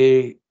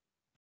basically,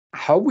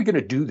 how are we going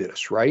to do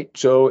this, right?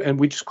 So, and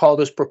we just call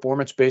this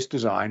performance-based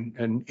design,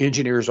 and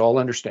engineers all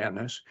understand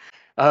this.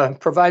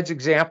 Provides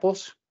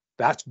examples.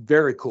 That's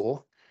very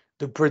cool.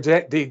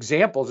 The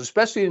examples,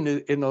 especially in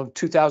the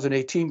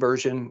 2018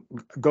 version,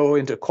 go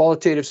into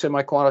qualitative,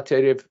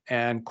 semi-quantitative,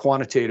 and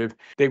quantitative.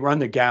 They run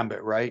the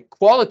gambit, right?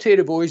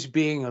 Qualitative always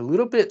being a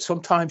little bit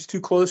sometimes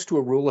too close to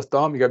a rule of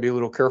thumb. You got to be a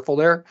little careful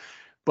there,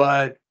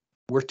 but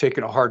we're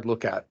taking a hard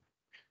look at.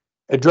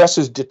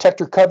 Addresses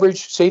detector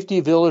coverage, safety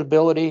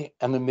availability,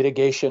 and the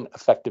mitigation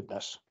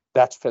effectiveness.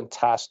 That's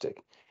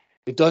fantastic.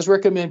 It does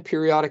recommend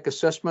periodic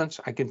assessments.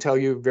 I can tell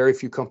you very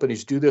few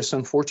companies do this,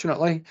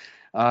 unfortunately.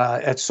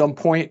 At some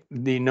point,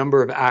 the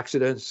number of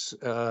accidents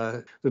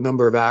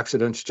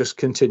just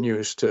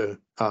continues to,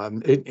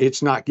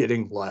 it's not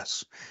getting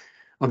less,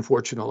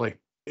 unfortunately.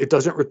 It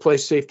doesn't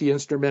replace safety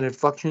instrumented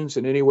functions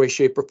in any way,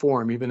 shape, or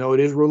form, even though it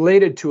is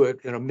related to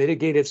it in a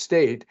mitigative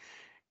state.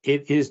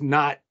 It is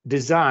not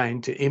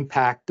designed to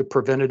impact the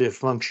preventative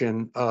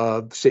function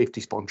of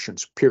safety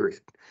functions, period.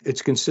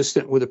 It's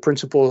consistent with the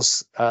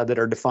principles that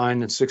are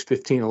defined in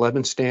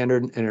 61511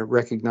 standard, and it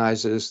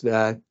recognizes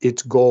that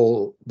its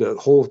goal, the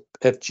whole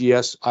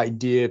FGS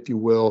idea, if you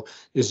will,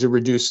 is to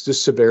reduce the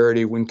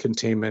severity when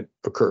containment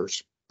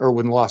occurs or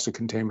when loss of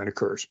containment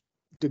occurs.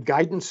 The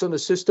guidance on the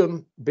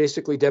system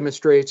basically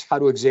demonstrates how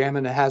to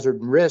examine the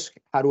hazard and risk,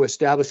 how to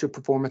establish a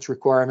performance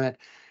requirement,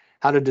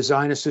 how to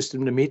design a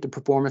system to meet the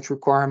performance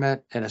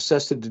requirement, and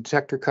assess the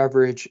detector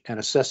coverage, and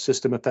assess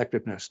system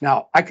effectiveness.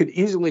 Now, I could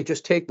easily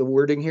just take the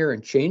wording here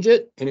and change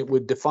it, and it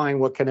would define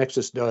what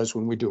Conexus does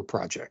when we do a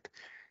project.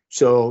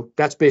 So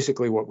that's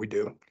basically what we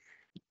do.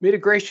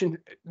 Mitigation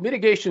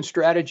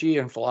strategy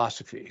and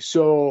philosophy.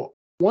 So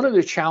one of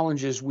the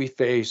challenges we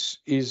face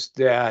is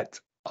that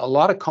a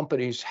lot of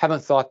companies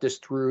haven't thought this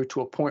through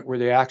to a point where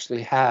they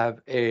actually have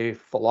a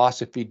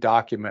philosophy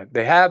document.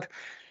 They have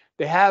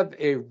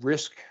a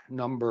risk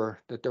number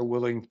that they're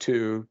willing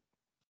to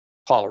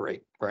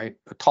tolerate, right?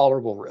 A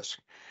tolerable risk.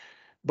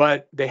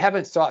 But they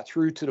haven't thought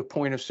through to the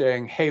point of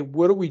saying, hey,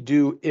 what do we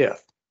do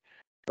if,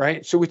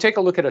 right? So we take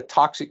a look at a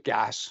toxic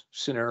gas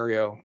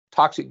scenario.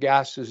 Toxic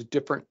gas is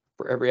different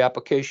for every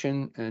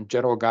application, and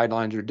general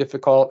guidelines are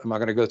difficult. I'm not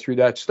going to go through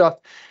that stuff.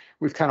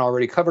 We've kind of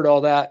already covered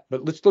all that,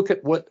 but let's look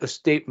at what a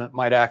statement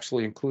might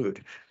actually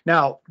include.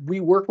 Now, we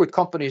work with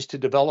companies to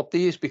develop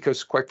these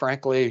because, quite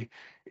frankly,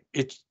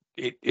 it's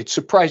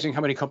surprising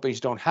how many companies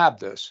don't have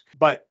this.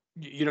 But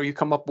you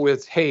come up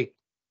with, hey,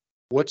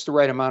 what's the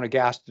right amount of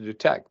gas to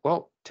detect?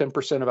 Well,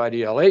 10% of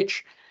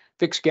IDLH.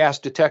 Fixed gas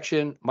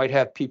detection might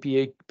have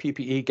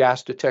PPE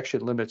gas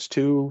detection limits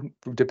too,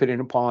 depending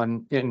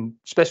upon,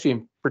 especially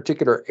in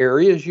particular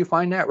areas you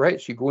find that, right?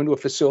 So you go into a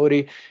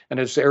facility and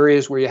there's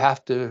areas where you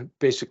have to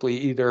basically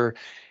either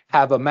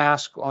have a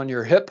mask on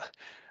your hip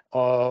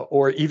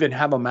or even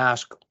have a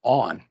mask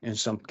on in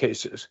some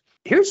cases.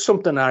 Here's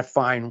something I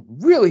find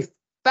really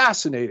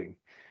fascinating.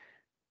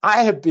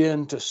 I have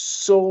been to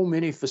so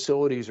many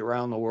facilities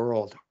around the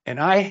world, and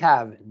I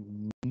have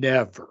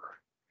never,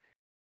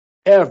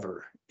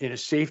 ever in a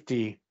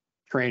safety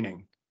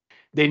training,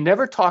 they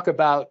never talk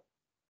about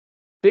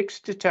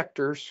fixed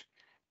detectors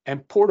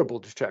and portable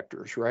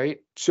detectors, right?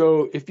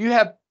 So if you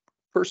have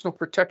personal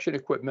protection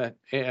equipment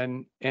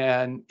and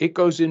it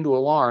goes into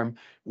alarm,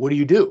 what do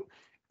you do?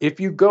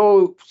 If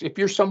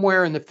you're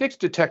somewhere and the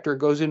fixed detector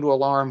goes into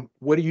alarm,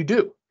 what do you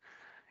do?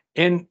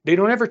 And they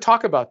don't ever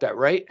talk about that,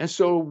 right? And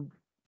so,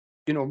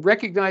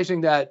 recognizing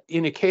that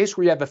in a case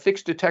where you have a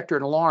fixed detector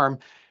and alarm,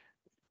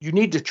 you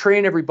need to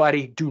train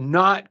everybody, do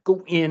not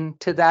go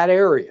into that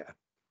area.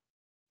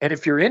 And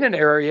if you're in an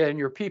area and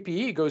your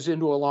PPE goes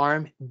into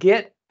alarm,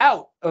 get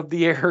out of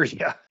the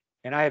area.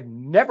 And I have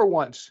never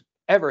once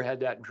ever had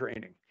that in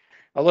training.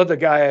 I love the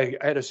guy.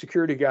 I had a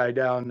security guy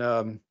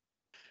down,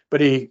 but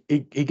he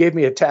gave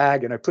me a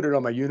tag and I put it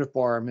on my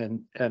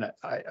uniform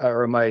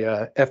or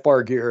my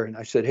FR gear. And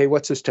I said, hey,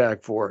 what's this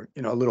tag for?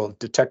 A little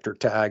detector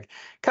tag,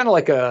 kind of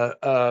like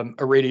a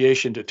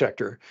radiation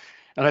detector.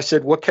 And I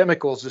said, what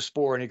chemical is this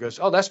for? And he goes,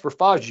 oh, that's for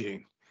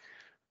phosgene.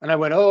 And I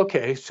went, oh,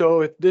 okay. So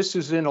if this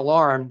is in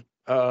alarm,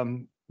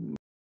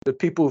 the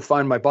people who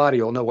find my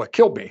body will know what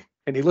killed me.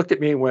 And he looked at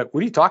me and went, what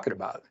are you talking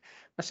about?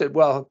 I said,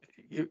 well,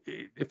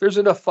 if there's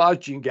enough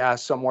phosgene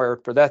gas somewhere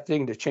for that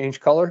thing to change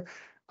color,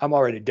 I'm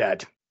already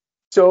dead.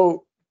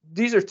 So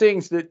these are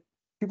things that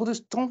people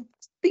just don't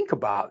think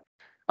about.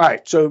 All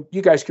right, so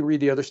you guys can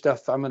read the other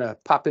stuff. I'm going to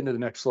pop into the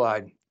next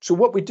slide. So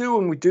what we do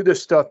when we do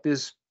this stuff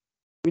is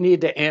we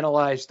need to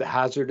analyze the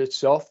hazard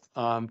itself,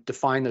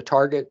 define the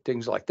target,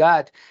 things like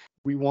that.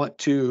 We want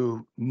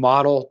to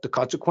model the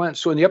consequence.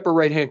 So in the upper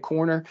right-hand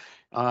corner,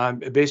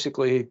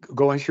 basically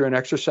going through an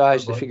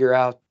exercise to figure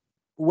out,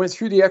 went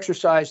through the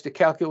exercise to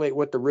calculate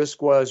what the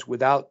risk was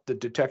without the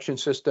detection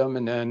system,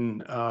 and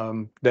then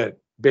that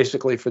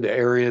basically for the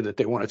area that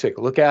they want to take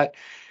a look at.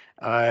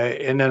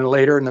 And then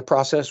later in the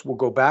process, we'll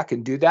go back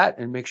and do that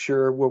and make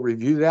sure we'll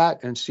review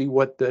that and see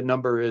what the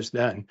number is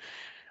then.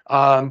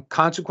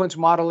 Consequence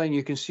modeling,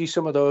 you can see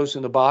some of those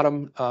in the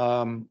bottom.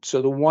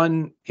 So the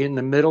one in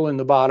the middle in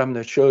the bottom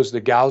that shows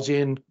the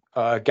Gaussian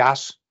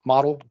gas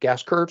model,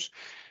 gas curves.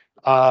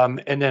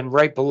 And then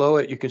right below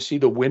it, you can see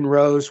the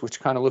windrows, which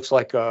kind of looks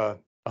like a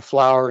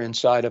flower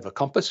inside of a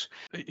compass.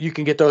 You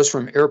can get those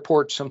from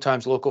airports.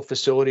 Sometimes local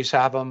facilities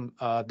have them.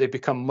 They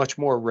become much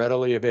more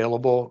readily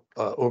available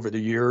over the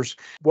years.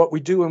 What we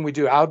do when we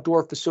do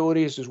outdoor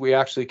facilities is we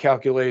actually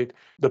calculate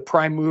the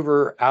prime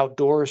mover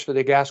outdoors for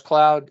the gas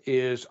cloud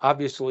is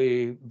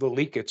obviously the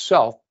leak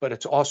itself, but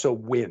it's also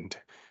wind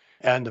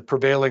and the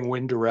prevailing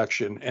wind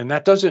direction. And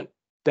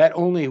that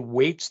only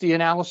weights the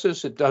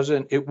analysis.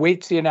 It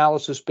weights the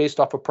analysis based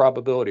off of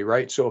probability,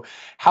 right? So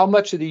how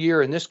much of the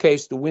year, in this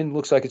case, the wind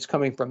looks like it's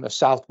coming from the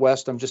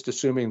southwest. I'm just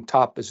assuming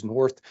top is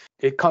north.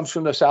 It comes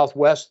from the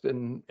southwest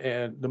and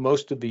the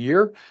most of the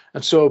year.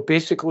 And so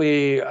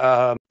basically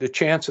the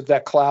chance of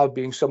that cloud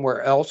being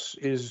somewhere else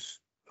is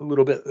a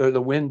little bit, or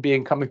the wind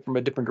being coming from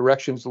a different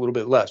direction is a little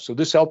bit less. So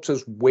this helps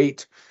us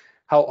weight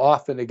how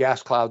often the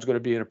gas cloud is going to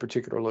be in a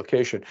particular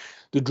location.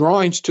 The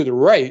drawings to the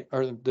right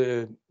are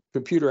the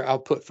computer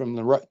output from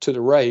the right to the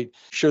right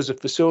shows a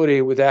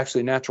facility with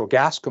actually natural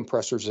gas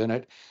compressors in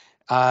it.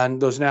 On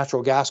those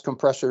natural gas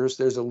compressors,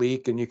 there's a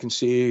leak and you can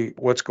see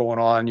what's going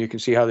on. You can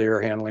see how the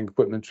air handling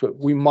equipment. So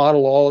we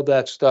model all of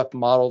that stuff,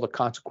 model the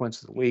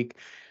consequence of the leak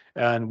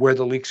and where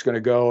the leak's going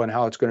to go and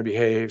how it's going to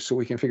behave. So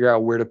we can figure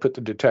out where to put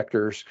the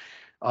detectors.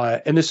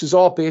 And this is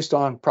all based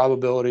on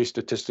probability,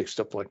 statistics,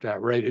 stuff like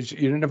that, right?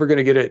 You're never going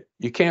to get it.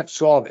 You can't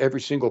solve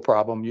every single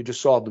problem. You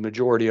just solve the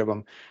majority of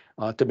them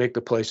to make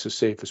the place as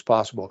safe as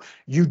possible.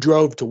 You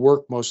drove to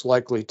work most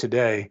likely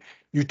today.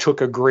 You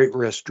took a great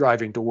risk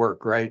driving to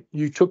work, right?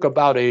 You took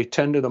about a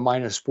 10 to the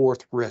minus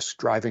fourth risk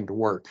driving to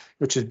work,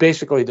 which is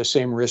basically the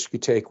same risk you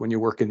take when you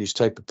work in these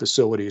type of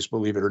facilities,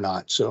 believe it or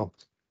not. So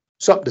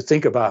something to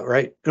think about,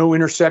 right? No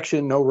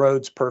intersection, no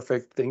roads,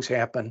 perfect. Things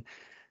happen.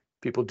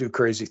 People do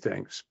crazy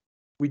things.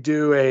 We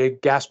do a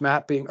gas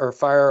mapping or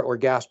fire or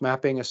gas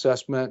mapping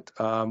assessment.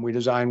 We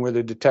design where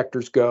the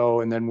detectors go,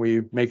 and then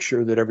we make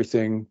sure that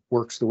everything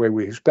works the way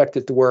we expect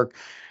it to work.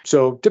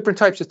 So different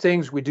types of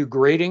things. We do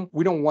grading.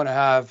 We don't want to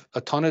have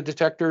a ton of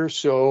detectors,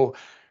 so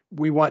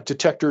we want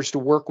detectors to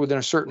work within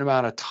a certain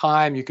amount of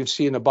time. You can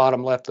see in the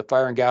bottom left the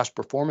fire and gas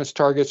performance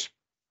targets.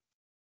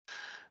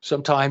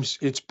 Sometimes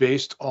it's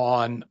based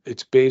on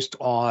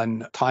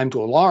time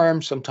to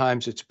alarm.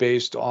 Sometimes it's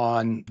based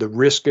on the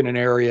risk in an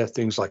area,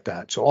 things like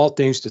that. So all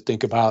things to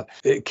think about.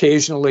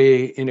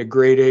 Occasionally in a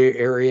grade A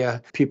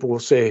area, people will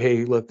say,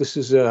 hey, look, this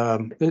is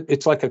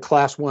it's like a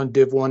class 1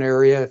 div 1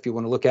 area. If you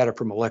want to look at it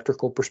from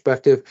electrical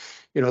perspective,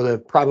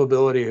 the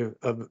probability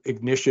of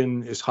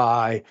ignition is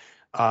high.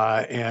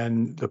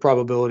 And the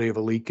probability of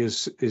a leak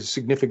is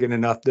significant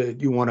enough that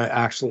you want to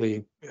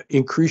actually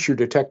increase your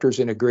detectors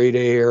in a grade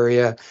A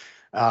area.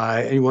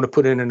 And you want to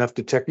put in enough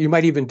detectors. You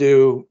might even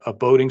do a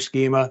boating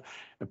schema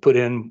and put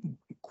in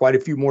quite a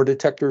few more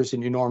detectors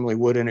than you normally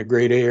would in a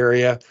grade A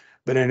area.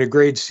 But in a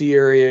grade C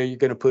area, you're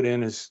going to put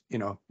in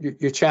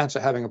your chance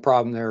of having a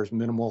problem there is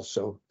minimal.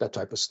 So that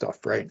type of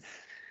stuff, right?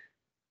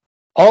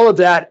 All of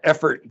that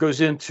effort goes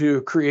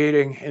into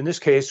creating, in this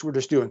case, we're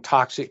just doing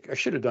toxic. I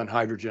should have done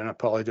hydrogen, I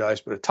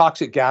apologize, but a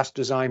toxic gas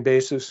design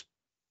basis.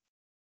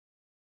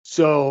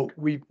 So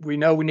we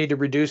know we need to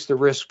reduce the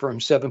risk from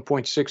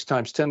 7.6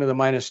 times 10 to the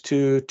minus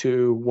 2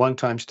 to 1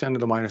 times 10 to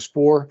the minus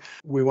 4.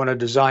 We want to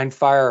design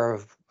fire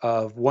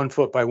of 1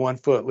 foot by 1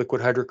 foot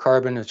liquid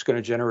hydrocarbon. It's going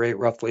to generate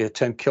roughly a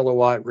 10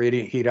 kilowatt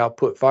radiant heat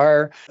output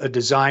fire. A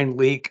design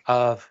leak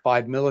of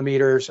 5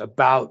 millimeters,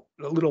 about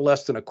a little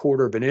less than a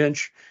quarter of an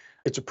inch.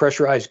 It's a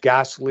pressurized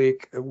gas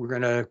leak.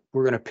 We're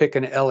gonna pick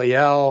an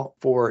LEL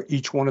for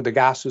each one of the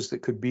gases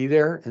that could be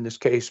there. In this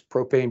case,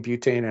 propane,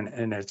 butane,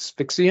 and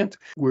asphyxiant.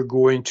 We're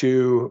going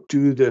to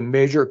do the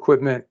major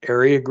equipment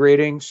area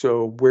grading.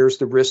 So where's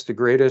the risk the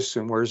greatest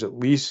and where's it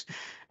least?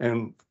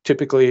 And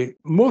typically,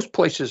 most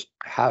places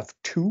have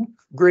 2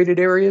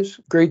 graded areas.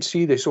 Grade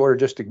C, they sort of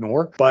just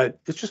ignore, but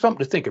it's just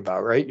something to think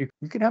about, right?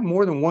 You can have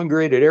more than 1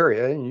 graded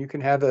area, and you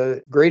can have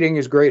grading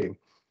is grading.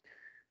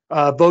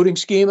 Voting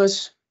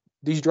schemas.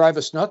 These drive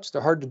us nuts. They're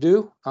hard to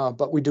do,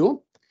 but we do them.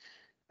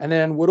 And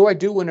then what do I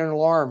do when an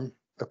alarm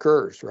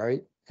occurs,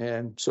 right?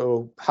 And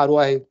so what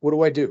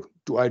do I do?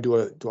 Do I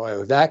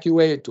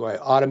evacuate? Do I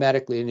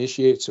automatically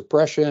initiate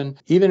suppression?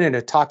 Even in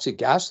a toxic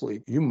gas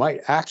leak, you might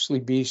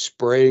actually be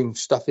spraying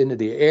stuff into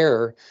the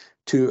air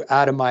to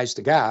atomize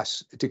the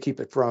gas to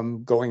keep it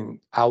from going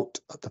out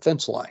the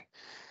fence line.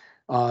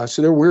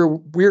 So there are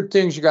weird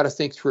things you got to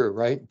think through,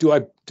 right? Do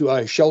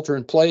I shelter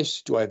in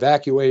place? Do I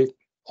evacuate?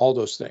 All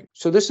those things.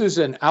 So this is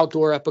an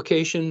outdoor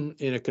application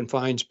in a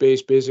confined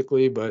space,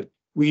 basically, but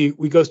we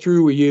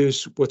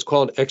use what's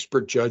called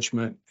expert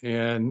judgment,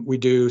 and we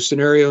do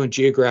scenario and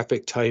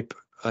geographic type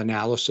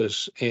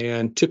analysis.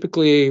 And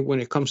typically when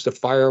it comes to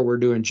fire, we're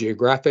doing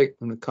geographic.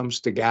 When it comes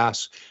to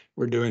gas,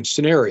 we're doing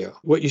scenario.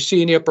 What you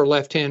see in the upper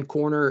left-hand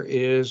corner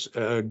is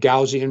a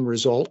Gaussian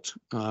result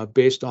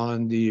based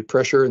on the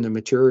pressure and the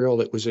material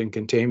that was in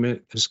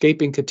containment,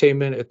 escaping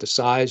containment at the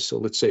size. So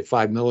let's say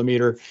 5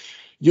 millimeter.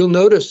 You'll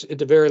notice at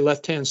the very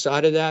left-hand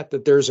side of that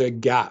there's a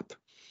gap.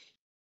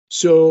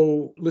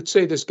 So let's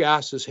say this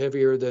gas is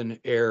heavier than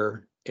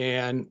air,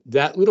 and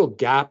that little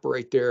gap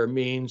right there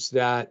means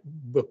that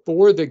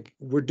before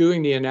we're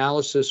doing the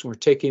analysis, we're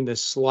taking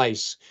this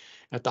slice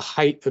at the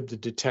height of the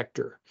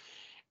detector.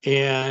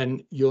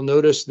 And you'll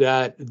notice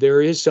that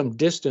there is some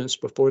distance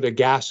before the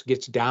gas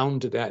gets down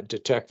to that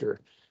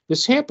detector.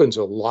 This happens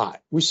a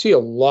lot. We see a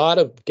lot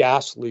of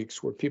gas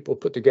leaks where people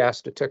put the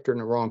gas detector in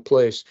the wrong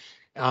place,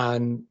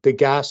 and the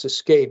gas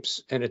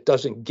escapes and it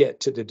doesn't get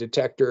to the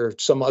detector.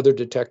 Some other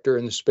detector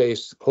in the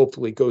space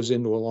hopefully goes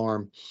into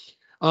alarm.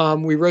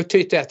 We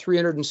rotate that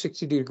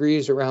 360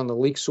 degrees around the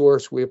leak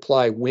source. We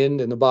apply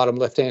wind in the bottom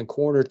left-hand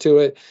corner to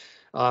it,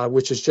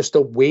 which is just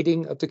a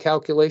weighting of the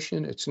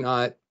calculation. It's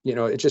not,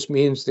 it just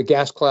means the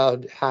gas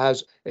cloud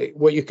has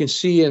what you can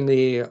see in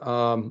the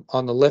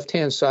on the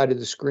left-hand side of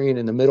the screen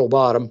in the middle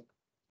bottom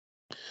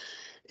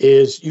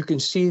is you can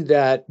see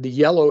that the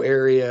yellow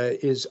area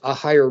is a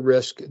higher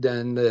risk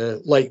than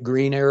the light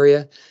green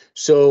area.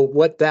 So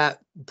what that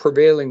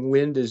prevailing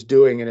wind is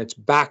doing, and it's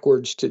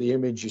backwards to the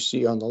image you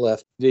see on the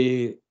left,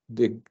 the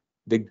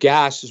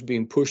gas is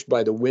being pushed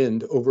by the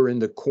wind over in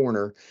the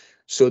corner.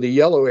 So the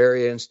yellow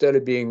area, instead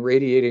of being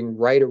radiating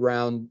right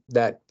around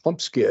that pump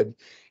skid,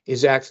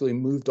 is actually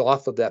moved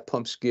off of that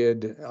pump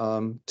skid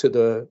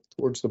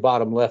towards the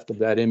bottom left of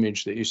that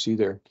image that you see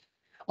there.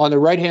 On the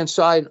right-hand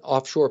side,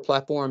 offshore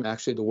platform,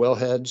 actually the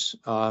wellheads,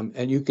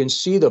 and you can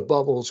see the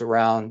bubbles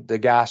around the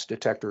gas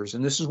detectors.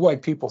 And this is why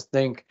people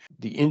think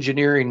the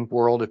engineering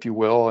world, if you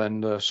will,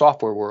 and the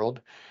software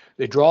world,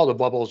 they draw the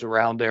bubbles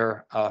around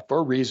there for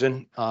a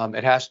reason.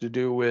 It has to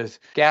do with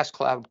gas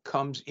cloud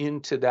comes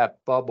into that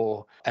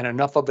bubble, and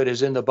enough of it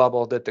is in the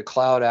bubble that the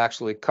cloud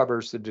actually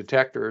covers the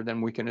detector.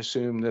 Then we can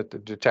assume that the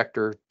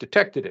detector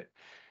detected it.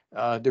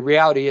 The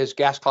reality is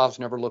gas clouds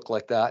never look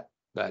like that.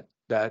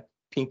 That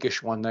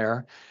pinkish one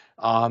there.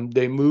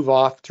 They move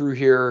off through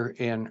here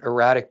in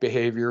erratic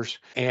behaviors,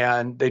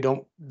 and they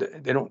don't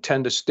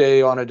tend to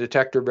stay on a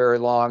detector very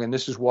long. And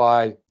this is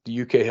why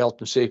the UK Health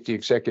and Safety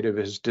Executive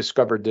has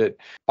discovered that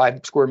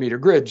 5 square meter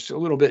grid's a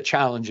little bit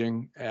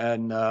challenging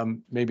and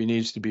maybe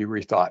needs to be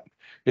rethought.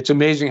 It's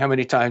amazing how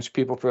many times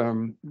people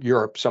from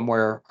Europe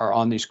somewhere are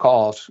on these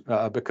calls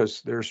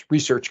because there's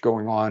research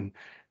going on.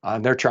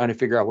 They're trying to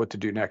figure out what to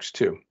do next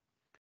too.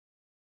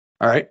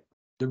 All right.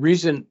 The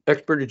reason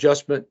expert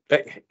adjustment,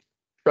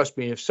 trust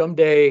me, if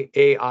someday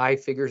AI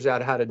figures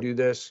out how to do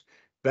this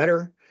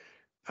better,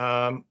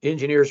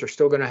 engineers are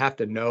still going to have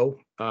to know.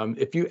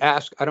 If you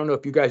ask, I don't know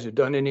if you guys have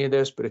done any of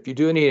this, but if you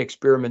do any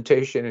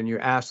experimentation and you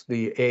ask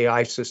the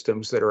AI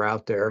systems that are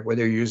out there,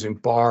 whether you're using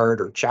Bard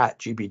or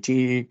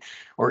ChatGPT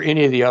or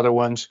any of the other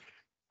ones,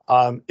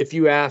 if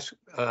you ask,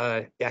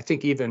 I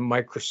think even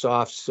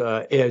Microsoft's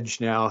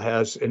Edge now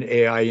has an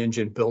AI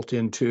engine built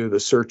into the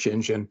search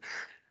engine.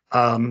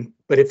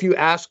 But if you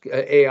ask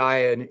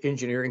AI an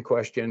engineering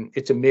question,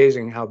 it's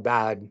amazing how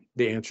bad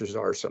the answers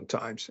are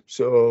sometimes.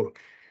 So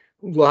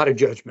a lot of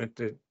judgment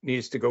that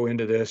needs to go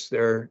into this.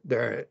 They're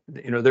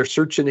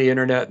searching the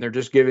internet and they're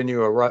just giving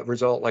you a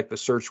result like the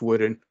search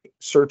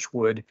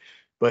would,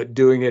 but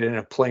doing it in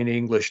a plain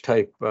English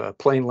type,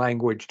 plain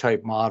language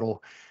type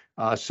model.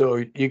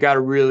 So you got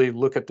to really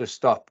look at this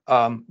stuff.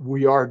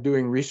 We are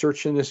doing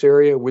research in this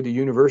area with the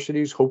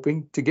universities,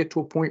 hoping to get to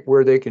a point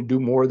where they can do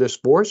more of this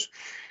for us.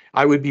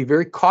 I would be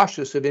very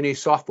cautious of any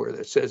software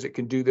that says it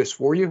can do this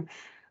for you,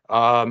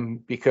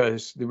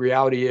 because the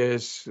reality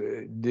is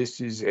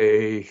this is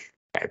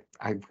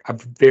I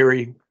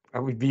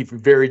would be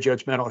very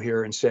judgmental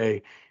here and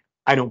say,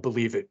 I don't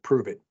believe it,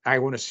 prove it. I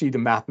want to see the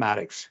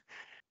mathematics.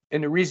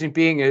 And the reason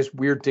being is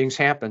weird things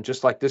happen,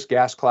 just like this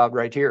gas cloud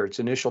right here. Its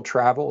initial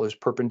travel is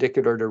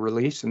perpendicular to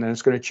release, and then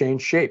it's going to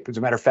change shape. As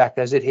a matter of fact,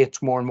 as it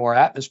hits more and more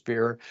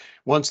atmosphere,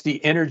 once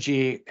the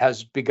energy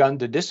has begun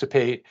to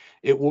dissipate,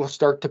 it will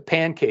start to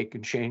pancake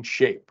and change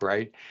shape,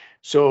 right?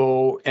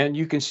 So, and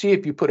you can see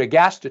if you put a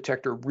gas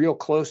detector real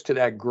close to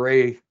that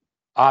gray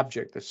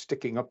object that's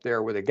sticking up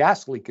there where the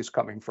gas leak is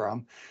coming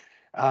from,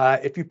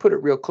 if you put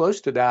it real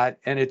close to that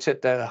and it's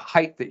at the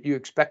height that you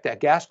expect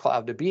that gas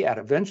cloud to be at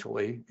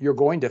eventually, you're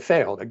going to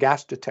fail. The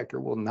gas detector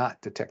will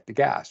not detect the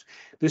gas.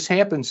 This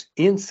happens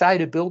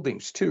inside of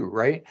buildings too,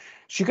 right?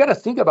 So you got to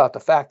think about the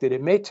fact that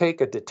it may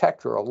take a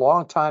detector a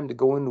long time to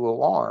go into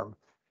alarm.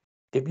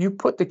 If you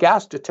put the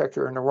gas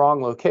detector in the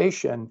wrong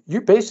location,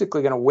 you're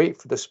basically going to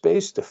wait for the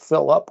space to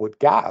fill up with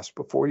gas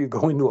before you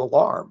go into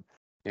alarm.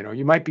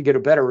 You might get a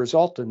better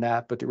result than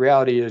that, but the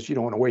reality is you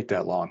don't want to wait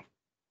that long.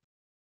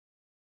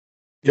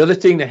 The other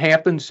thing that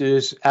happens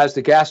is as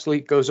the gas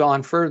leak goes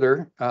on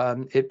further,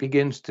 it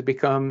begins to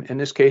become, in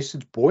this case,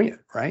 it's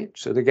buoyant, right?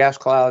 So the gas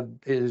cloud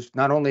is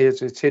not only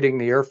as it's hitting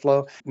the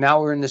airflow,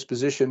 now we're in this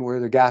position where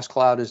the gas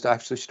cloud is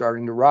actually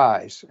starting to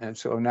rise. And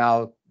so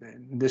now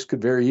this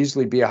could very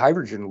easily be a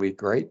hydrogen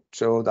leak, right?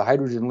 So the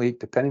hydrogen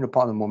leak, depending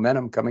upon the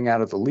momentum coming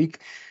out of the leak,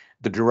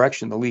 the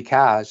direction the leak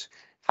has,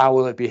 how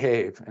will it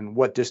behave and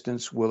what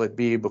distance will it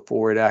be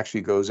before it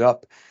actually goes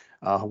up?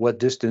 What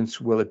distance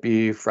will it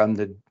be from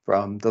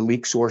the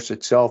leak source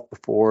itself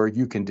before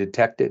you can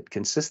detect it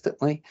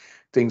consistently?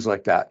 Things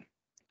like that.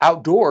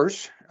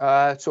 Outdoors,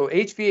 so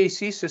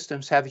HVAC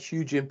systems have a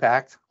huge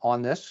impact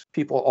on this.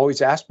 People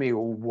always ask me,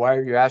 well, why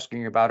are you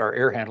asking about our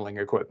air handling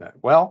equipment?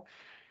 Well,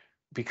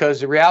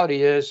 because the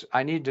reality is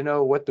I need to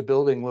know what the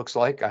building looks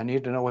like. I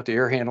need to know what the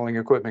air handling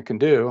equipment can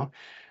do,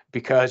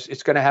 because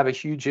it's going to have a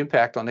huge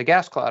impact on the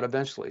gas cloud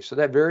eventually. So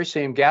that very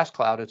same gas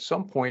cloud at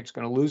some point is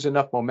going to lose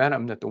enough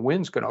momentum that the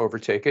wind's going to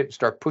overtake it and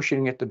start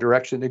pushing it the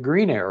direction the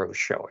green arrow is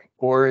showing.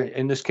 Or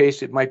in this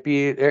case, it might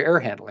be air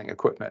handling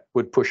equipment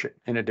would push it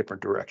in a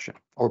different direction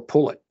or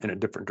pull it in a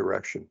different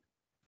direction.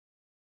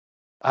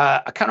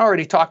 I kind of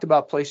already talked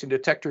about placing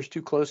detectors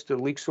too close to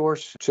the leak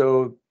source.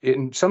 So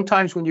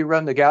sometimes when you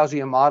run the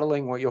Gaussian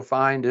modeling, what you'll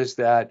find is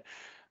that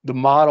the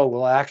model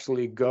will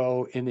actually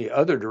go in the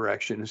other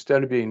direction.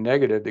 Instead of being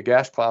negative, the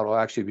gas cloud will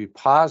actually be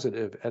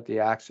positive at the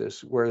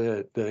axis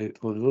where the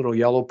little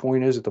yellow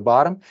point is at the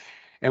bottom.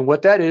 And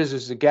what that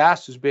is the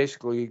gas is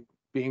basically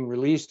being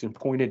released and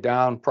pointed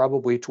down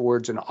probably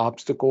towards an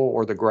obstacle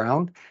or the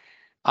ground,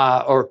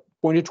 or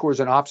pointed towards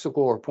an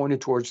obstacle or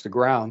pointed towards the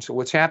ground. So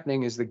what's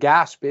happening is the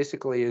gas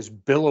basically is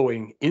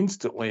billowing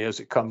instantly as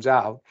it comes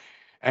out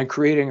and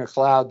creating a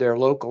cloud there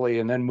locally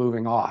and then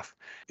moving off.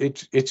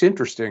 It's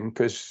interesting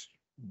because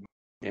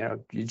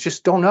you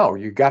just don't know.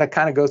 You got to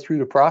kind of go through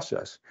the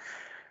process.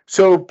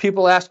 So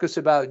people ask us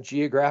about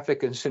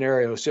geographic and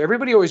scenarios. So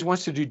everybody always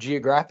wants to do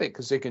geographic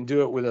because they can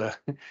do it with a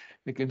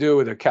they can do it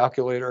with a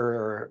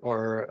calculator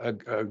or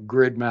a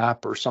grid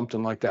map or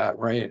something like that,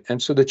 right?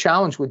 And so the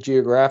challenge with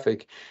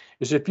geographic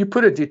is if you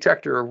put a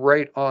detector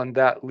right on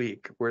that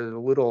leak where the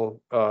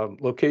little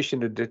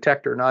location of the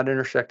detector not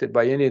intersected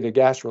by any of the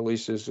gas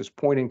releases is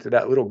pointing to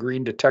that little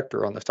green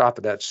detector on the top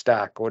of that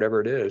stack,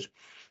 whatever it is,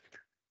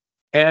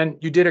 and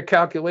you did a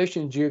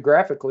calculation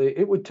geographically,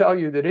 it would tell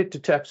you that it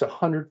detects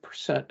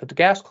 100% of the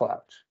gas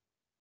clouds.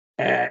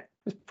 And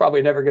it's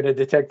probably never going to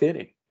detect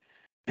any.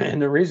 And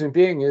the reason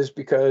being is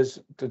because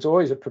there's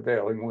always a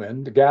prevailing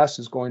wind. The gas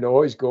is going to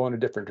always go in a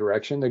different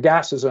direction. The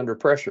gas is under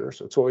pressure,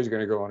 so it's always going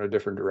to go in a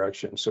different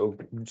direction. So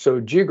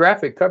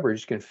geographic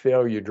coverage can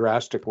fail you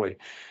drastically.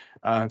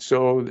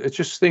 So it's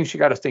just things you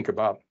got to think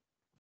about.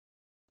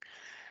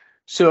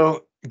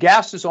 So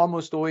gas is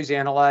almost always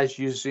analyzed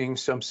using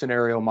some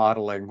scenario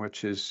modeling,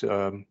 which is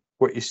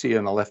what you see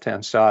on the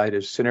left-hand side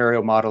is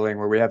scenario modeling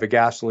where we have a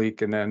gas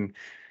leak and then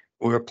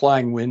we're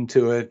applying wind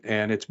to it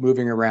and it's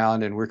moving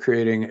around and we're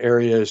creating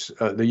areas,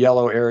 the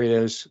yellow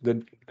areas,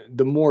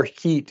 the more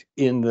heat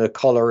in the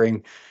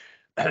coloring,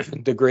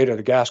 the greater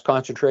the gas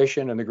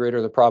concentration and the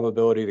greater the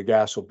probability the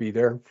gas will be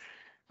there.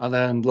 And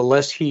then the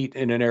less heat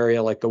in an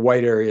area like the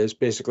white area is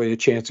basically the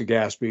chance of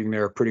gas being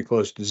there pretty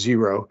close to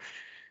zero.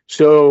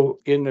 So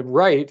in the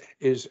right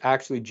is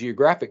actually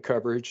geographic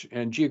coverage,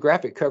 and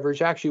geographic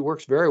coverage actually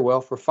works very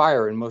well for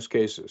fire in most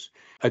cases.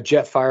 A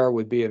jet fire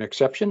would be an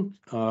exception,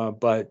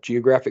 but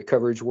geographic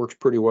coverage works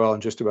pretty well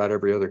in just about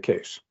every other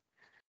case.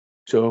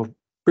 So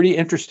pretty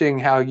interesting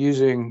how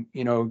using,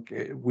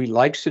 we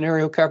like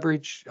scenario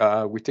coverage.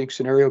 We think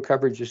scenario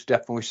coverage is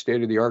definitely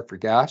state of the art for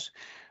gas,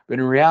 but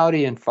in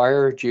reality in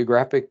fire,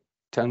 geographic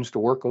tends to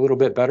work a little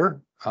bit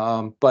better.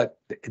 But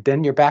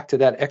then you're back to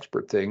that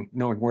expert thing,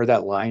 knowing where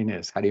that line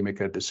is. How do you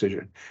make a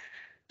decision?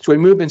 So we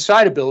move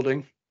inside a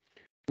building.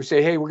 We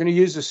say, hey, we're going to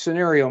use the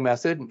scenario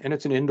method, and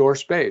it's an indoor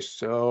space.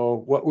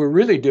 So what we're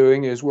really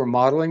doing is we're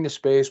modeling the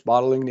space,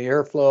 modeling the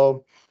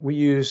airflow. We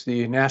use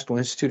the National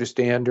Institute of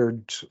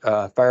Standards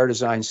fire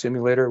design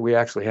simulator. We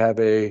actually have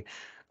a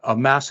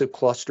massive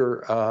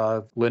cluster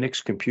of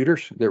Linux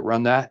computers that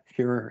run that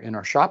here in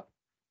our shop,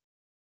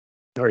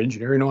 our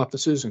engineering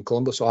offices in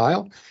Columbus,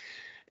 Ohio.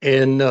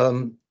 And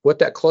what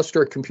that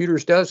cluster of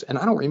computers does, and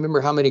I don't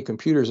remember how many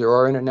computers there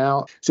are in it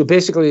now. So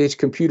basically, these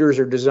computers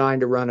are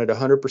designed to run at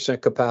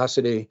 100%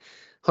 capacity,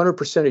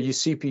 100% of your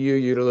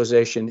CPU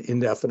utilization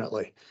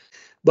indefinitely.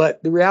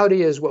 But the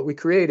reality is what we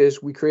create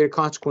a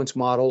consequence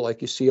model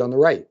like you see on the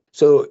right.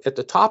 So at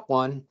the top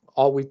one,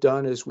 all we've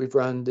done is we've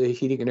run the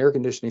heating and air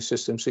conditioning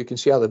system so you can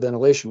see how the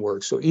ventilation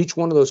works. So each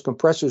one of those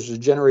compressors is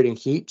generating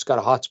heat. It's got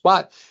a hot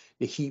spot.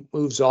 The heat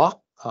moves off.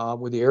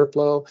 With the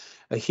airflow,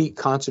 a heat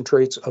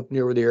concentrates up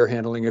near where the air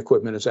handling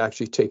equipment is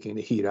actually taking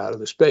the heat out of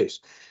the space.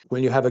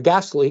 When you have a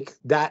gas leak,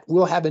 that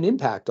will have an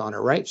impact on it,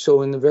 right?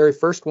 So in the very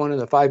first one, in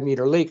the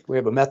 5-meter leak, we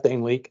have a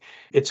methane leak.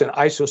 It's an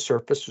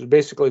isosurface. So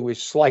basically, we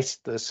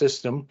sliced the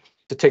system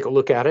to take a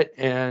look at it,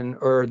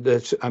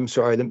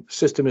 the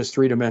system is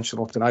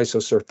three-dimensional. It's an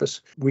isosurface.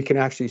 We can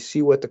actually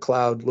see what the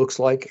cloud looks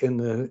like in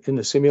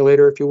the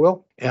simulator, if you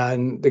will,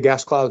 and the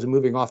gas clouds are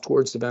moving off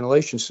towards the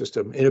ventilation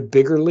system. In a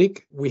bigger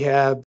leak, we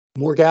have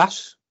more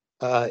gas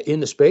in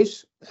the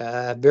space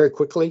very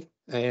quickly.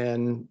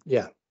 And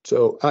yeah,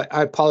 so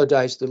I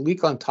apologize. The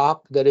leak on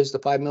top, that is the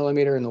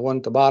 5-millimeter, and the one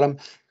at the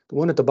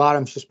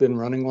bottom has just been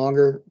running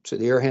longer. So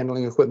the air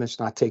handling equipment's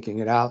not taking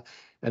it out.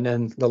 And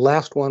then the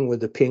last one with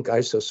the pink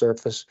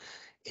isosurface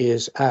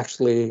is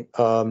actually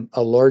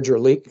a larger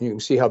leak. And you can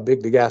see how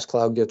big the gas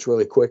cloud gets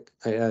really quick.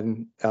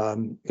 And,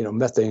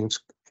 methane's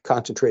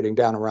concentrating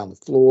down around the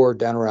floor,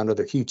 down around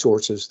other heat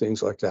sources,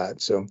 things like that.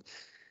 So,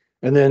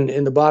 and then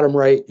in the bottom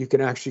right, you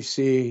can actually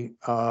see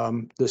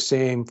the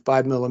same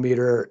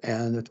 5-millimeter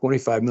and the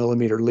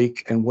 25-millimeter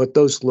leak and what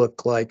those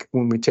look like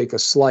when we take a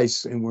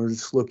slice and we're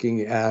just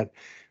looking at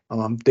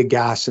the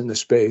gas in the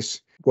space,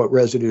 what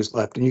residue is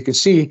left. And you can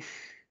see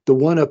the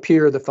one up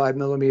here, the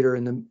 5-millimeter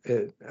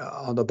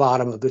on the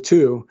bottom of the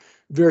two,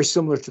 very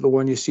similar to the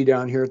one you see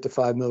down here at the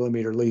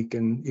 5-millimeter leak.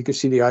 And you can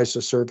see the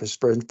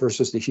isosurface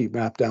versus the heat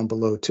map down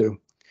below too.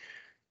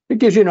 It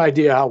gives you an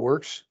idea how it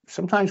works.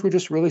 Sometimes we're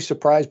just really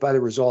surprised by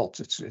the results.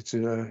 It's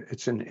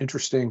an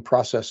interesting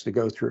process to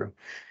go through.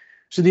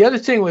 So the other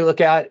thing we look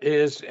at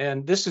is,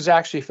 and this is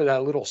actually for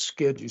that little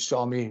skid you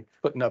saw me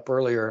putting up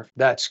earlier.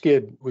 That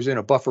skid was in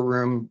a buffer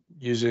room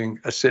using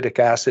acetic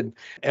acid,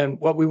 and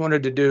what we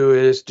wanted to do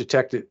is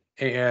detect it.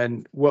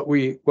 And what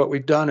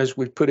we've done is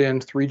we've put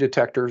in 3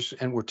 detectors,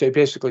 and we're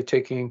basically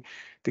taking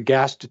the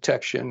gas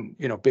detection,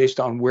 based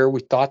on where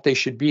we thought they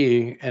should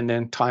be, and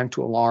then time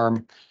to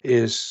alarm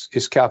is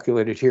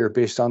calculated here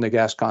based on the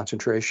gas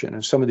concentration.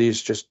 And some of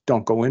these just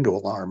don't go into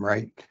alarm,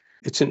 right?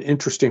 It's an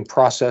interesting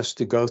process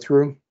to go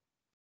through.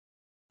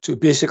 So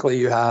basically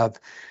you have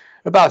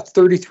about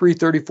 33,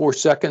 34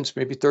 seconds,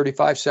 maybe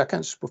 35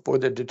 seconds before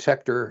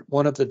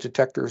one of the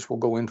detectors will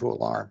go into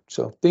alarm.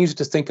 So things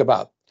to think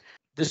about.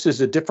 This is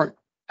a different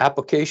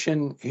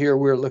application here,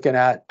 we're looking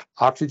at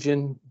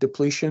oxygen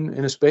depletion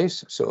in a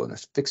space, so an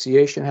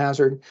asphyxiation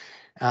hazard.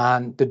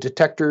 And the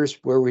detectors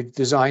where we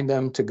designed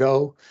them to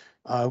go,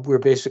 we're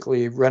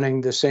basically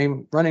running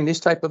these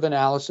type of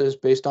analysis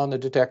based on the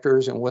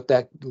detectors and what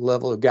that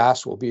level of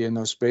gas will be in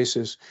those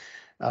spaces.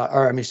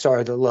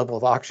 The level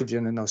of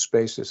oxygen in those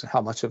spaces and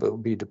how much of it will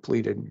be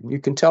depleted. You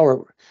can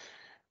tell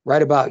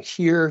right about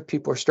here,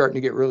 people are starting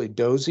to get really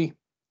dozy.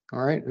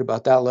 All right, at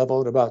about that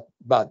level, at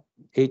about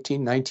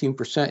 18,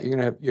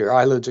 19%, your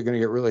eyelids are going to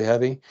get really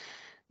heavy.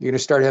 You're going to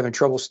start having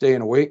trouble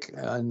staying awake,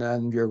 and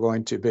then you're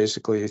going to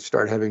basically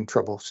start having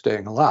trouble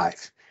staying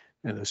alive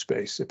in the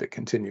space if it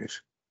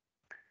continues.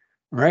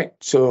 All right,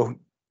 so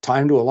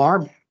time to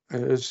alarm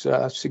is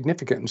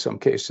significant in some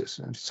cases,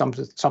 and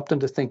something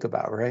to think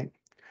about, right?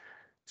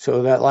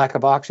 So that lack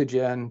of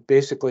oxygen,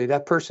 basically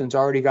that person's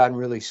already gotten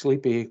really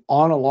sleepy.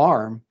 On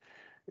alarm,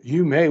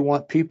 you may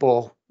want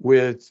people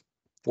with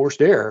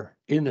forced air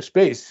in the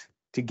space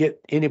to get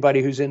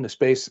anybody who's in the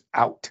space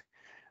out,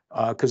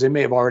 because they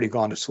may have already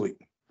gone to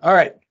sleep. All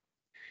right.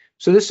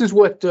 So this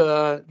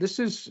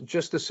is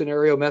just a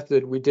scenario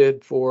method we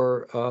did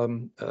for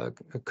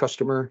a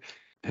customer.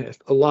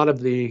 A lot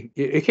of you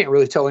can't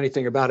really tell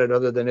anything about it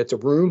other than it's a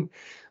room.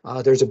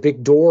 There's a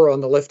big door on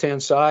the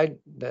left-hand side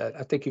that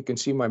I think you can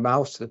see my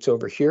mouse that's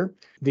over here.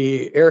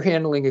 The air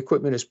handling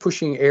equipment is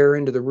pushing air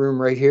into the room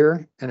right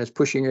here, and it's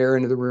pushing air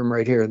into the room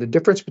right here. The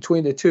difference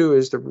between the two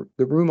is the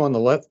room on the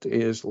left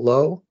is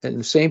low in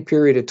the same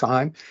period of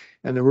time,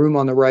 and the room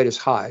on the right is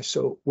high.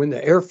 So when the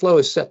airflow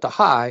is set to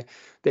high,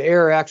 the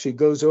air actually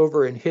goes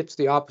over and hits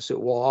the opposite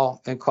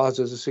wall and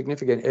causes a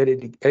significant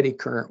eddy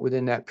current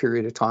within that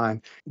period of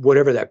time,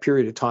 whatever that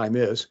period of time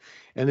is.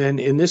 And then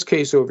in this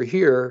case over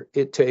here,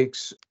 it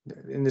takes,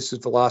 and this is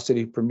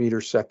velocity per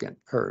meter second,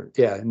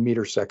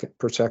 meter second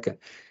per second.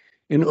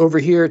 And over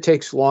here, it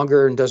takes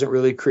longer and doesn't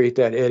really create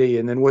that eddy.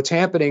 And then what's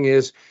happening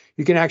is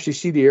you can actually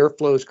see the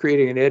airflow is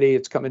creating an eddy.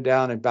 It's coming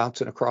down and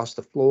bouncing across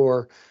the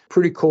floor.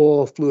 Pretty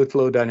cool fluid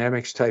flow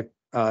dynamics type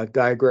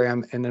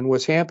diagram. And then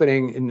what's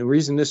happening, and the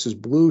reason this is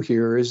blue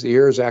here, is the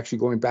air is actually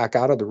going back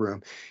out of the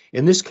room.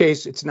 In this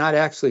case, it's not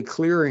actually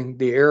clearing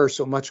the air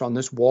so much on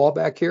this wall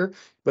back here,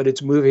 but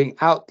it's moving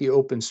out the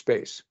open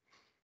space.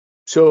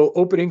 So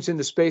openings in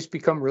the space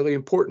become really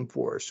important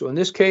for us. So in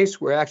this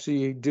case, we're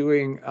actually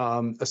doing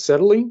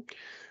acetylene.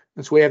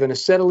 And so we have an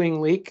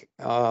acetylene leak.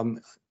 It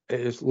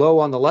is low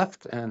on the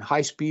left and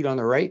high speed on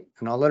the right.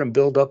 And I'll let them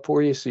build up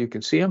for you so you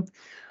can see them.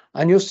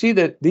 And you'll see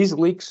that these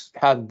leaks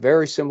have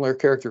very similar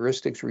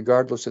characteristics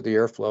regardless of the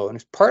airflow. And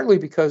it's partly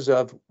because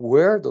of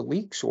where the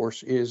leak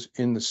source is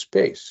in the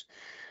space.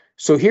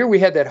 So here we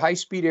had that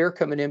high-speed air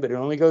coming in, but it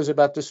only goes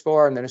about this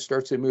far, and then it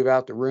starts to move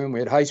out the room. We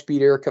had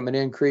high-speed air coming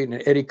in, creating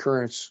an eddy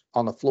currents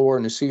on the floor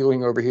and the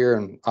ceiling over here,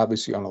 and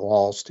obviously on the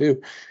walls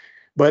too.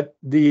 But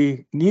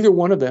neither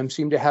one of them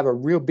seemed to have a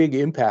real big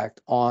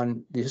impact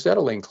on the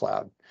acetylene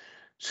cloud.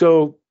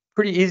 So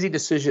pretty easy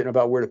decision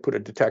about where to put a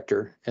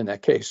detector in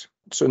that case.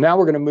 So now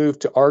we're going to move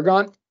to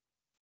argon.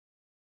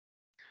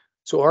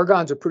 So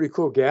argon's a pretty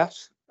cool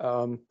gas,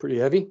 pretty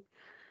heavy.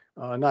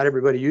 Not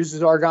everybody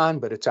uses argon,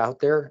 but it's out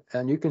there.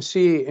 And you can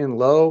see in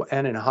low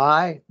and in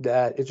high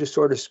that it just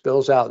sort of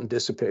spills out and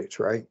dissipates,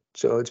 right?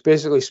 So it's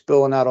basically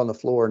spilling out on the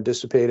floor and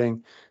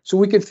dissipating. So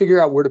we can figure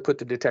out where to put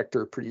the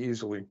detector pretty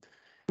easily. And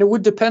it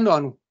would depend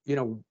on,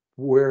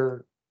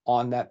 where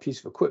on that piece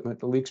of equipment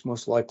the leak's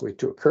most likely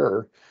to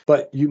occur.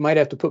 But you might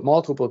have to put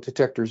multiple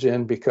detectors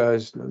in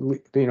because, the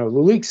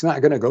leak's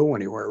not going to go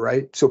anywhere,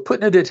 right? So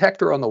putting a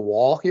detector on the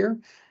wall here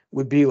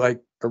would be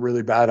like a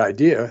really bad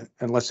idea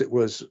unless it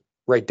was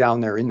right down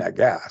there in that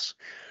gas.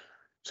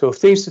 So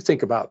things to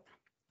think about.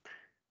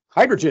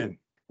 Hydrogen,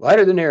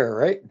 lighter than air,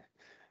 right?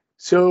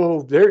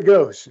 So there it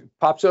goes. It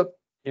pops up,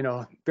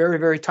 very,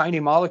 very tiny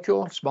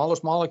molecule,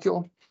 smallest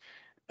molecule.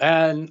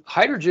 And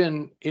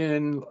hydrogen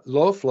in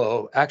low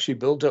flow actually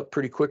builds up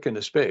pretty quick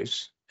into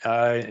space.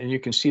 And you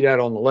can see that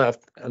on the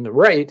left. On the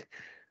right,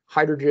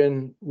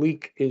 hydrogen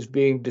leak is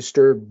being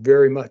disturbed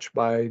very much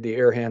by the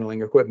air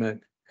handling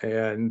equipment.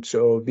 And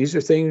so these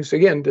are things,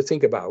 again, to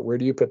think about. Where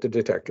do you put the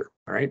detector?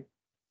 All right.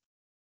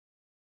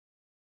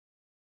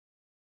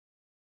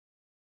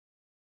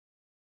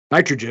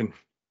 Nitrogen.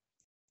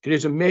 It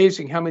is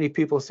amazing how many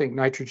people think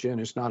nitrogen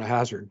is not a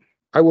hazard.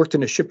 I worked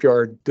in a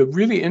shipyard. The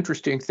really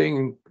interesting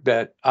thing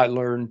that I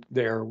learned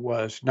there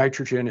was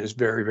nitrogen is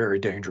very, very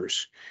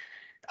dangerous.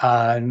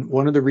 And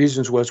one of the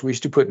reasons was we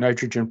used to put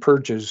nitrogen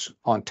purges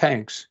on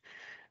tanks.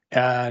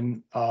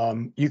 And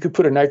you could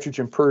put a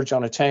nitrogen purge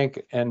on a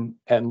tank and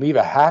leave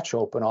a hatch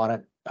open on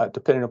it,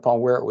 depending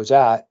upon where it was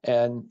at,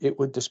 and it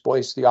would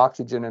displace the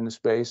oxygen in the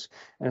space.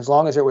 And as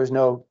long as there was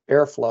no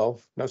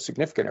airflow, no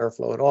significant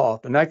airflow at all,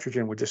 the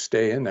nitrogen would just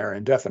stay in there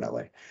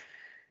indefinitely.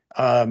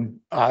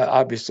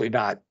 Obviously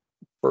not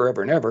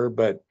forever and ever,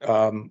 but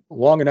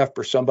long enough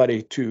for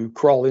somebody to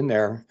crawl in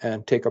there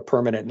and take a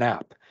permanent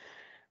nap.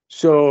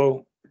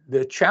 So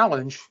the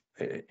challenge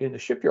in the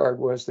shipyard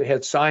was they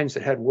had signs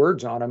that had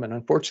words on them. And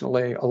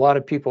unfortunately, a lot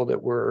of people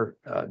that were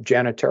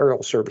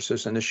janitorial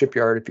services in the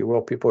shipyard, if you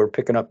will, people who are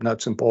picking up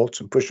nuts and bolts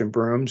and pushing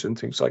brooms and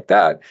things like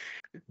that,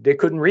 they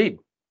couldn't read.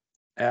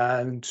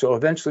 And so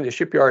eventually the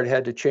shipyard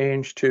had to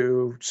change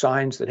to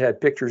signs that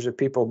had pictures of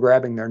people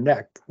grabbing their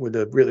neck with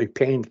a really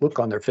pained look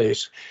on their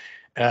face,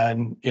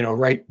 and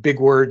write big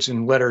words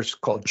and letters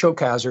called choke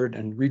hazard,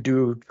 and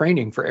redo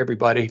training for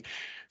everybody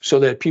so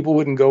that people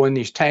wouldn't go in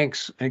these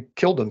tanks and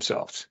kill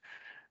themselves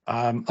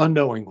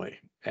unknowingly.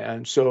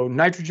 And so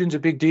nitrogen's a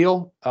big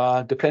deal,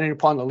 depending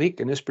upon the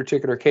leak. In this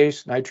particular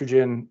case,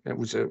 nitrogen, it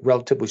was a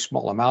relatively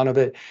small amount of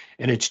it,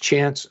 and its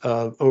chance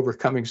of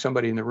overcoming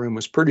somebody in the room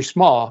was pretty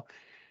small,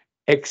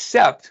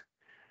 except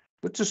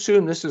let's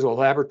assume this is a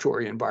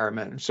laboratory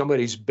environment and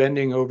somebody's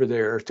bending over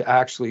there to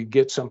actually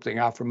get something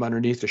out from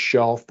underneath a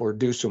shelf or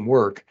do some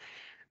work.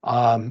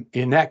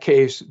 In that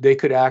case, they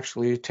could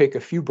actually take a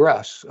few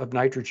breaths of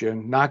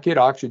nitrogen, not get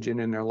oxygen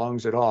in their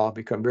lungs at all,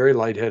 become very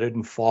lightheaded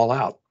and fall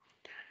out.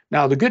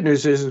 Now, the good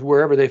news is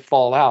wherever they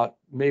fall out,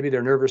 maybe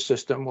their nervous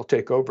system will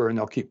take over and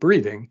they'll keep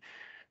breathing.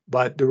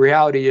 But the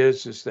reality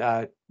is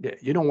that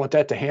you don't want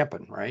that to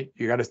happen, right?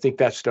 You got to think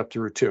that stuff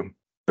through too.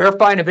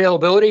 Verifying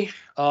availability,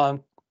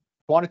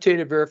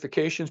 quantitative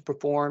verifications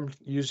performed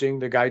using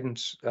the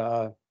guidance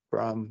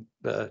from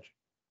the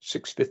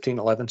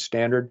 61511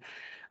 standard.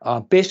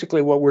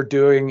 Basically, what we're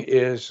doing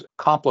is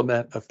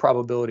complement of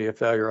probability of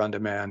failure on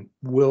demand.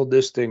 Will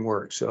this thing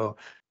work? So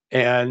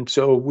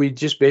we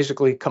just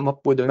basically come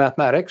up with the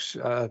mathematics.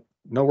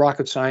 No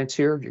rocket science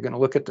here. You're going to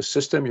look at the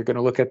system. You're going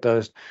to look at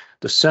the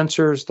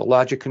sensors, the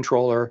logic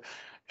controller,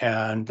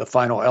 and the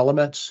final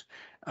elements.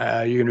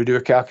 You're going to do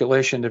a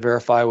calculation to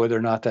verify whether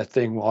or not that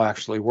thing will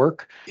actually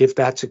work. If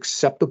that's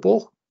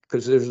acceptable,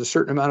 because there's a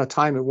certain amount of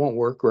time it won't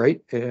work,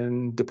 right?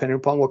 And depending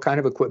upon what kind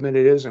of equipment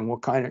it is and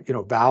what kind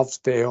of, valves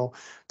fail,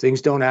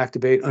 things don't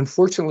activate.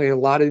 Unfortunately, a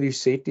lot of these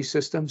safety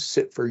systems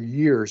sit for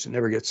years and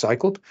never get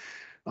cycled.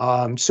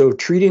 So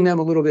treating them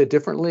a little bit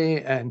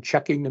differently and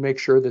checking to make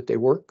sure that they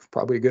work,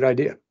 probably a good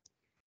idea.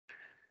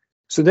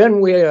 So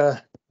then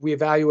we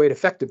evaluate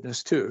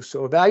effectiveness too.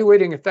 So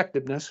evaluating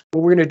effectiveness,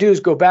 what we're going to do is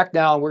go back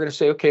now and we're going to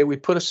say, okay, we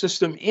put a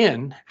system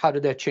in. How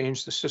did that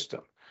change the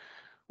system?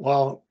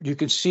 Well, you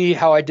can see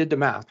how I did the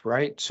math,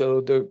 right?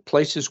 So the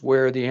places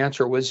where the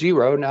answer was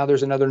 0, now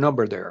there's another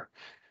number there.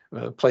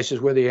 Places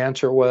where the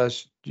answer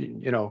was,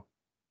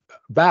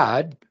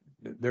 bad,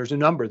 there's a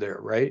number there,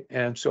 right?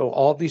 And so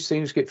all these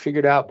things get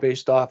figured out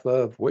based off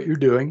of what you're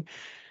doing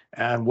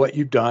and what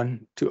you've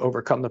done to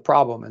overcome the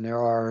problem. And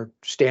there are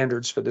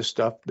standards for this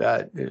stuff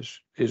that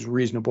is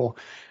reasonable,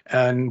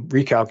 and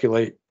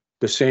recalculate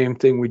the same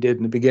thing we did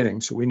in the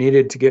beginning. So we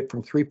needed to get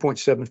from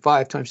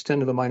 3.75 times 10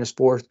 to the minus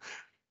 4th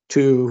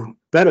to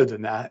better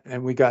than that,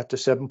 and we got to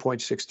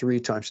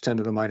 7.63 times 10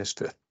 to the minus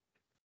 5th.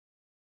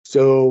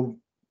 So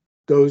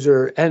those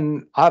are,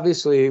 and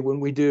obviously when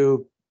we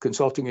do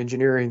consulting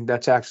engineering,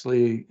 that's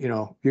actually,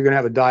 you're going to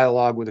have a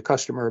dialogue with the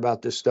customer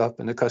about this stuff,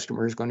 and the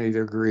customer is going to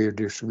either agree or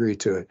disagree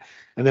to it.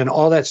 And then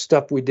all that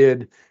stuff we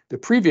did the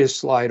previous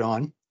slide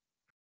on,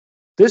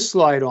 this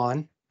slide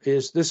on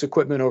is this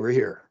equipment over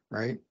here,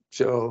 right?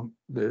 So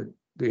the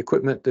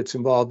equipment that's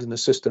involved in the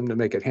system to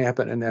make it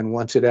happen. And then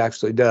once it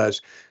actually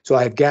does, so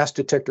I have gas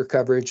detector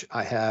coverage,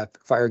 I have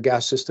fire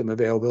gas system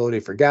availability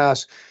for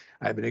gas,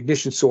 I have an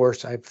ignition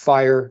source, I have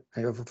fire,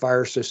 I have a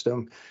fire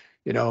system.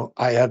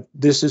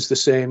 This is the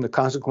same, the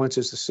consequence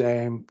is the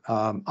same.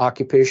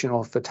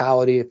 Occupational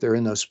fatality, if they're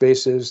in those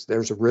spaces,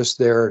 there's a risk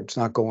there, it's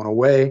not going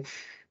away.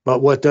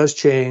 But what does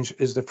change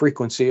is the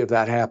frequency of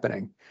that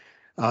happening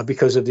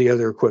because of the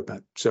other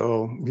equipment.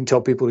 So you can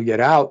tell people to get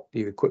out,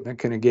 the equipment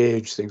can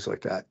engage, things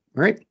like that,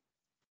 right?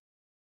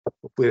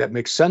 Hopefully that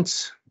makes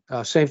sense.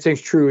 Same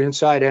thing's true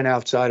inside and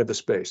outside of a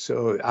space.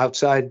 So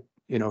outside,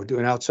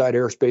 doing outside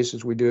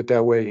airspaces, we do it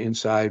that way.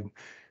 Inside,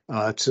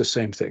 it's the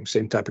same thing,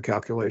 same type of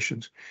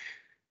calculations.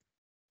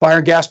 Fire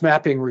and gas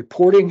mapping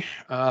reporting.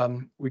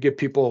 We give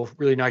people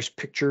really nice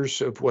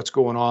pictures of what's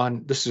going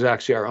on. This is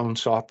actually our own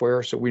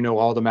software, so we know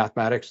all the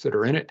mathematics that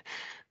are in it.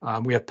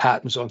 We have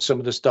patents on some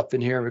of the stuff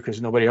in here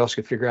because nobody else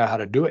could figure out how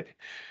to do it.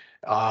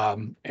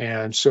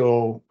 And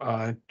so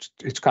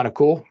it's kind of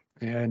cool.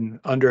 And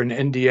under an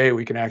NDA,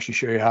 we can actually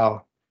show you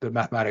how the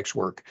mathematics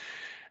work.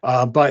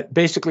 But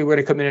basically, we're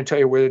going to come in and tell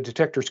you where the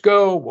detectors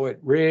go, what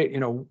rate,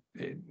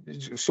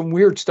 some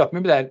weird stuff.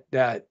 Remember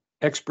that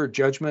expert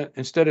judgment?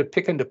 Instead of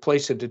picking to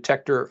place a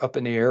detector up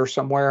in the air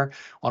somewhere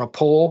on a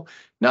pole,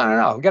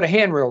 no, we got a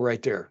handrail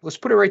right there. Let's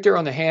put it right there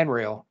on the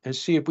handrail and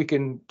see if we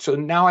can. So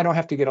now I don't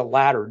have to get a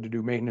ladder to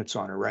do maintenance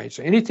on it, right?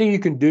 So anything you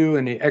can do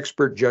in the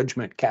expert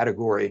judgment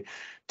category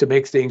to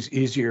make things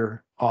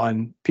easier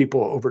on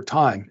people over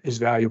time is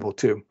valuable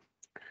too.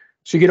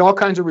 So you get all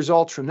kinds of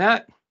results from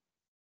that.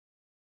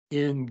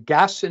 In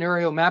gas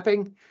scenario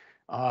mapping,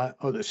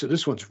 so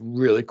this one's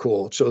really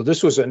cool. So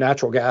this was a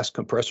natural gas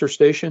compressor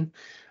station.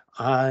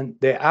 And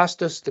they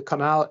asked us to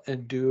come out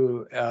and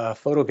do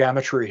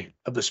photogrammetry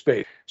of the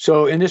space.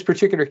 So in this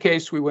particular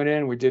case, we went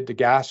in, we did the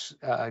gas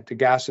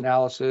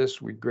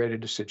analysis, we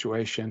graded the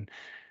situation.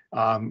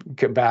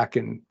 come back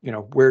and,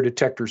 where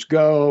detectors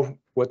go,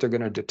 what they're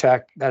going to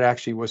detect. That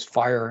actually was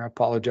fire. I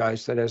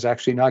apologize. That is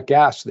actually not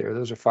gas there.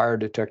 Those are fire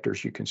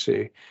detectors you can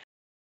see.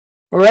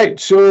 All right,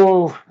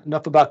 so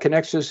enough about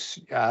Conexus.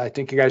 I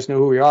think you guys know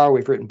who we are.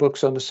 We've written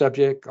books on the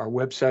subject. Our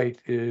website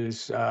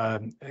is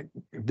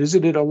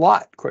visited a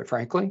lot, quite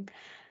frankly.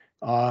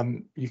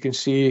 You can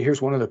see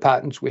here's one of the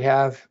patents we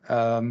have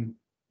on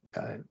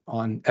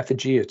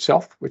effigy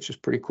itself, which is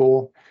pretty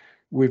cool.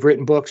 We've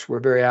written books. We're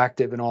very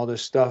active in all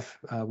this stuff.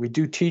 We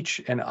do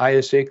teach an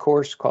ISA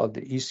course called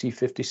the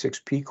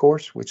EC56P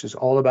course, which is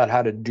all about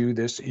how to do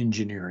this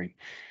engineering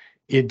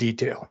in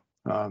detail,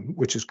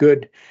 which is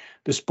good.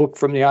 This book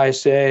from the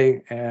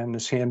ISA and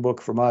this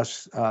handbook from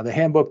us, the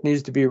handbook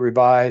needs to be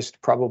revised.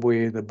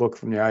 Probably the book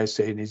from the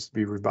ISA needs to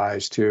be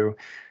revised too.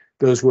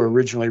 Those were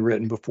originally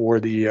written before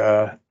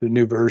the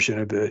new version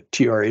of the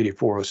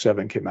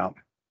TR-8407 came out.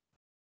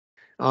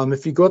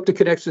 If you go up to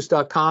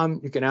Conexus.com,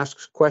 you can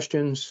ask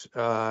questions.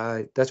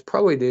 That's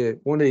probably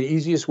one of the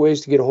easiest ways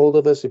to get a hold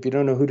of us if you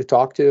don't know who to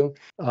talk to.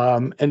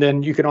 And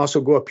then you can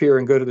also go up here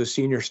and go to the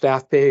senior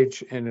staff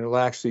page, and it'll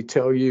actually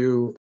tell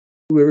you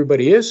who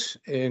everybody is,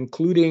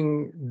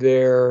 including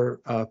their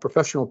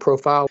professional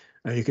profile.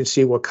 You can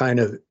see what kind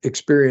of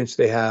experience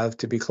they have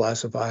to be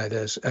classified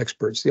as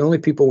experts. The only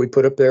people we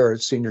put up there are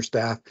senior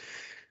staff,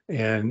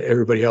 and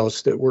everybody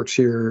else that works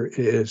here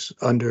is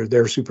under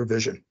their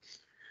supervision.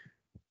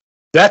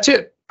 That's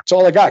it. That's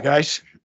all I got, guys.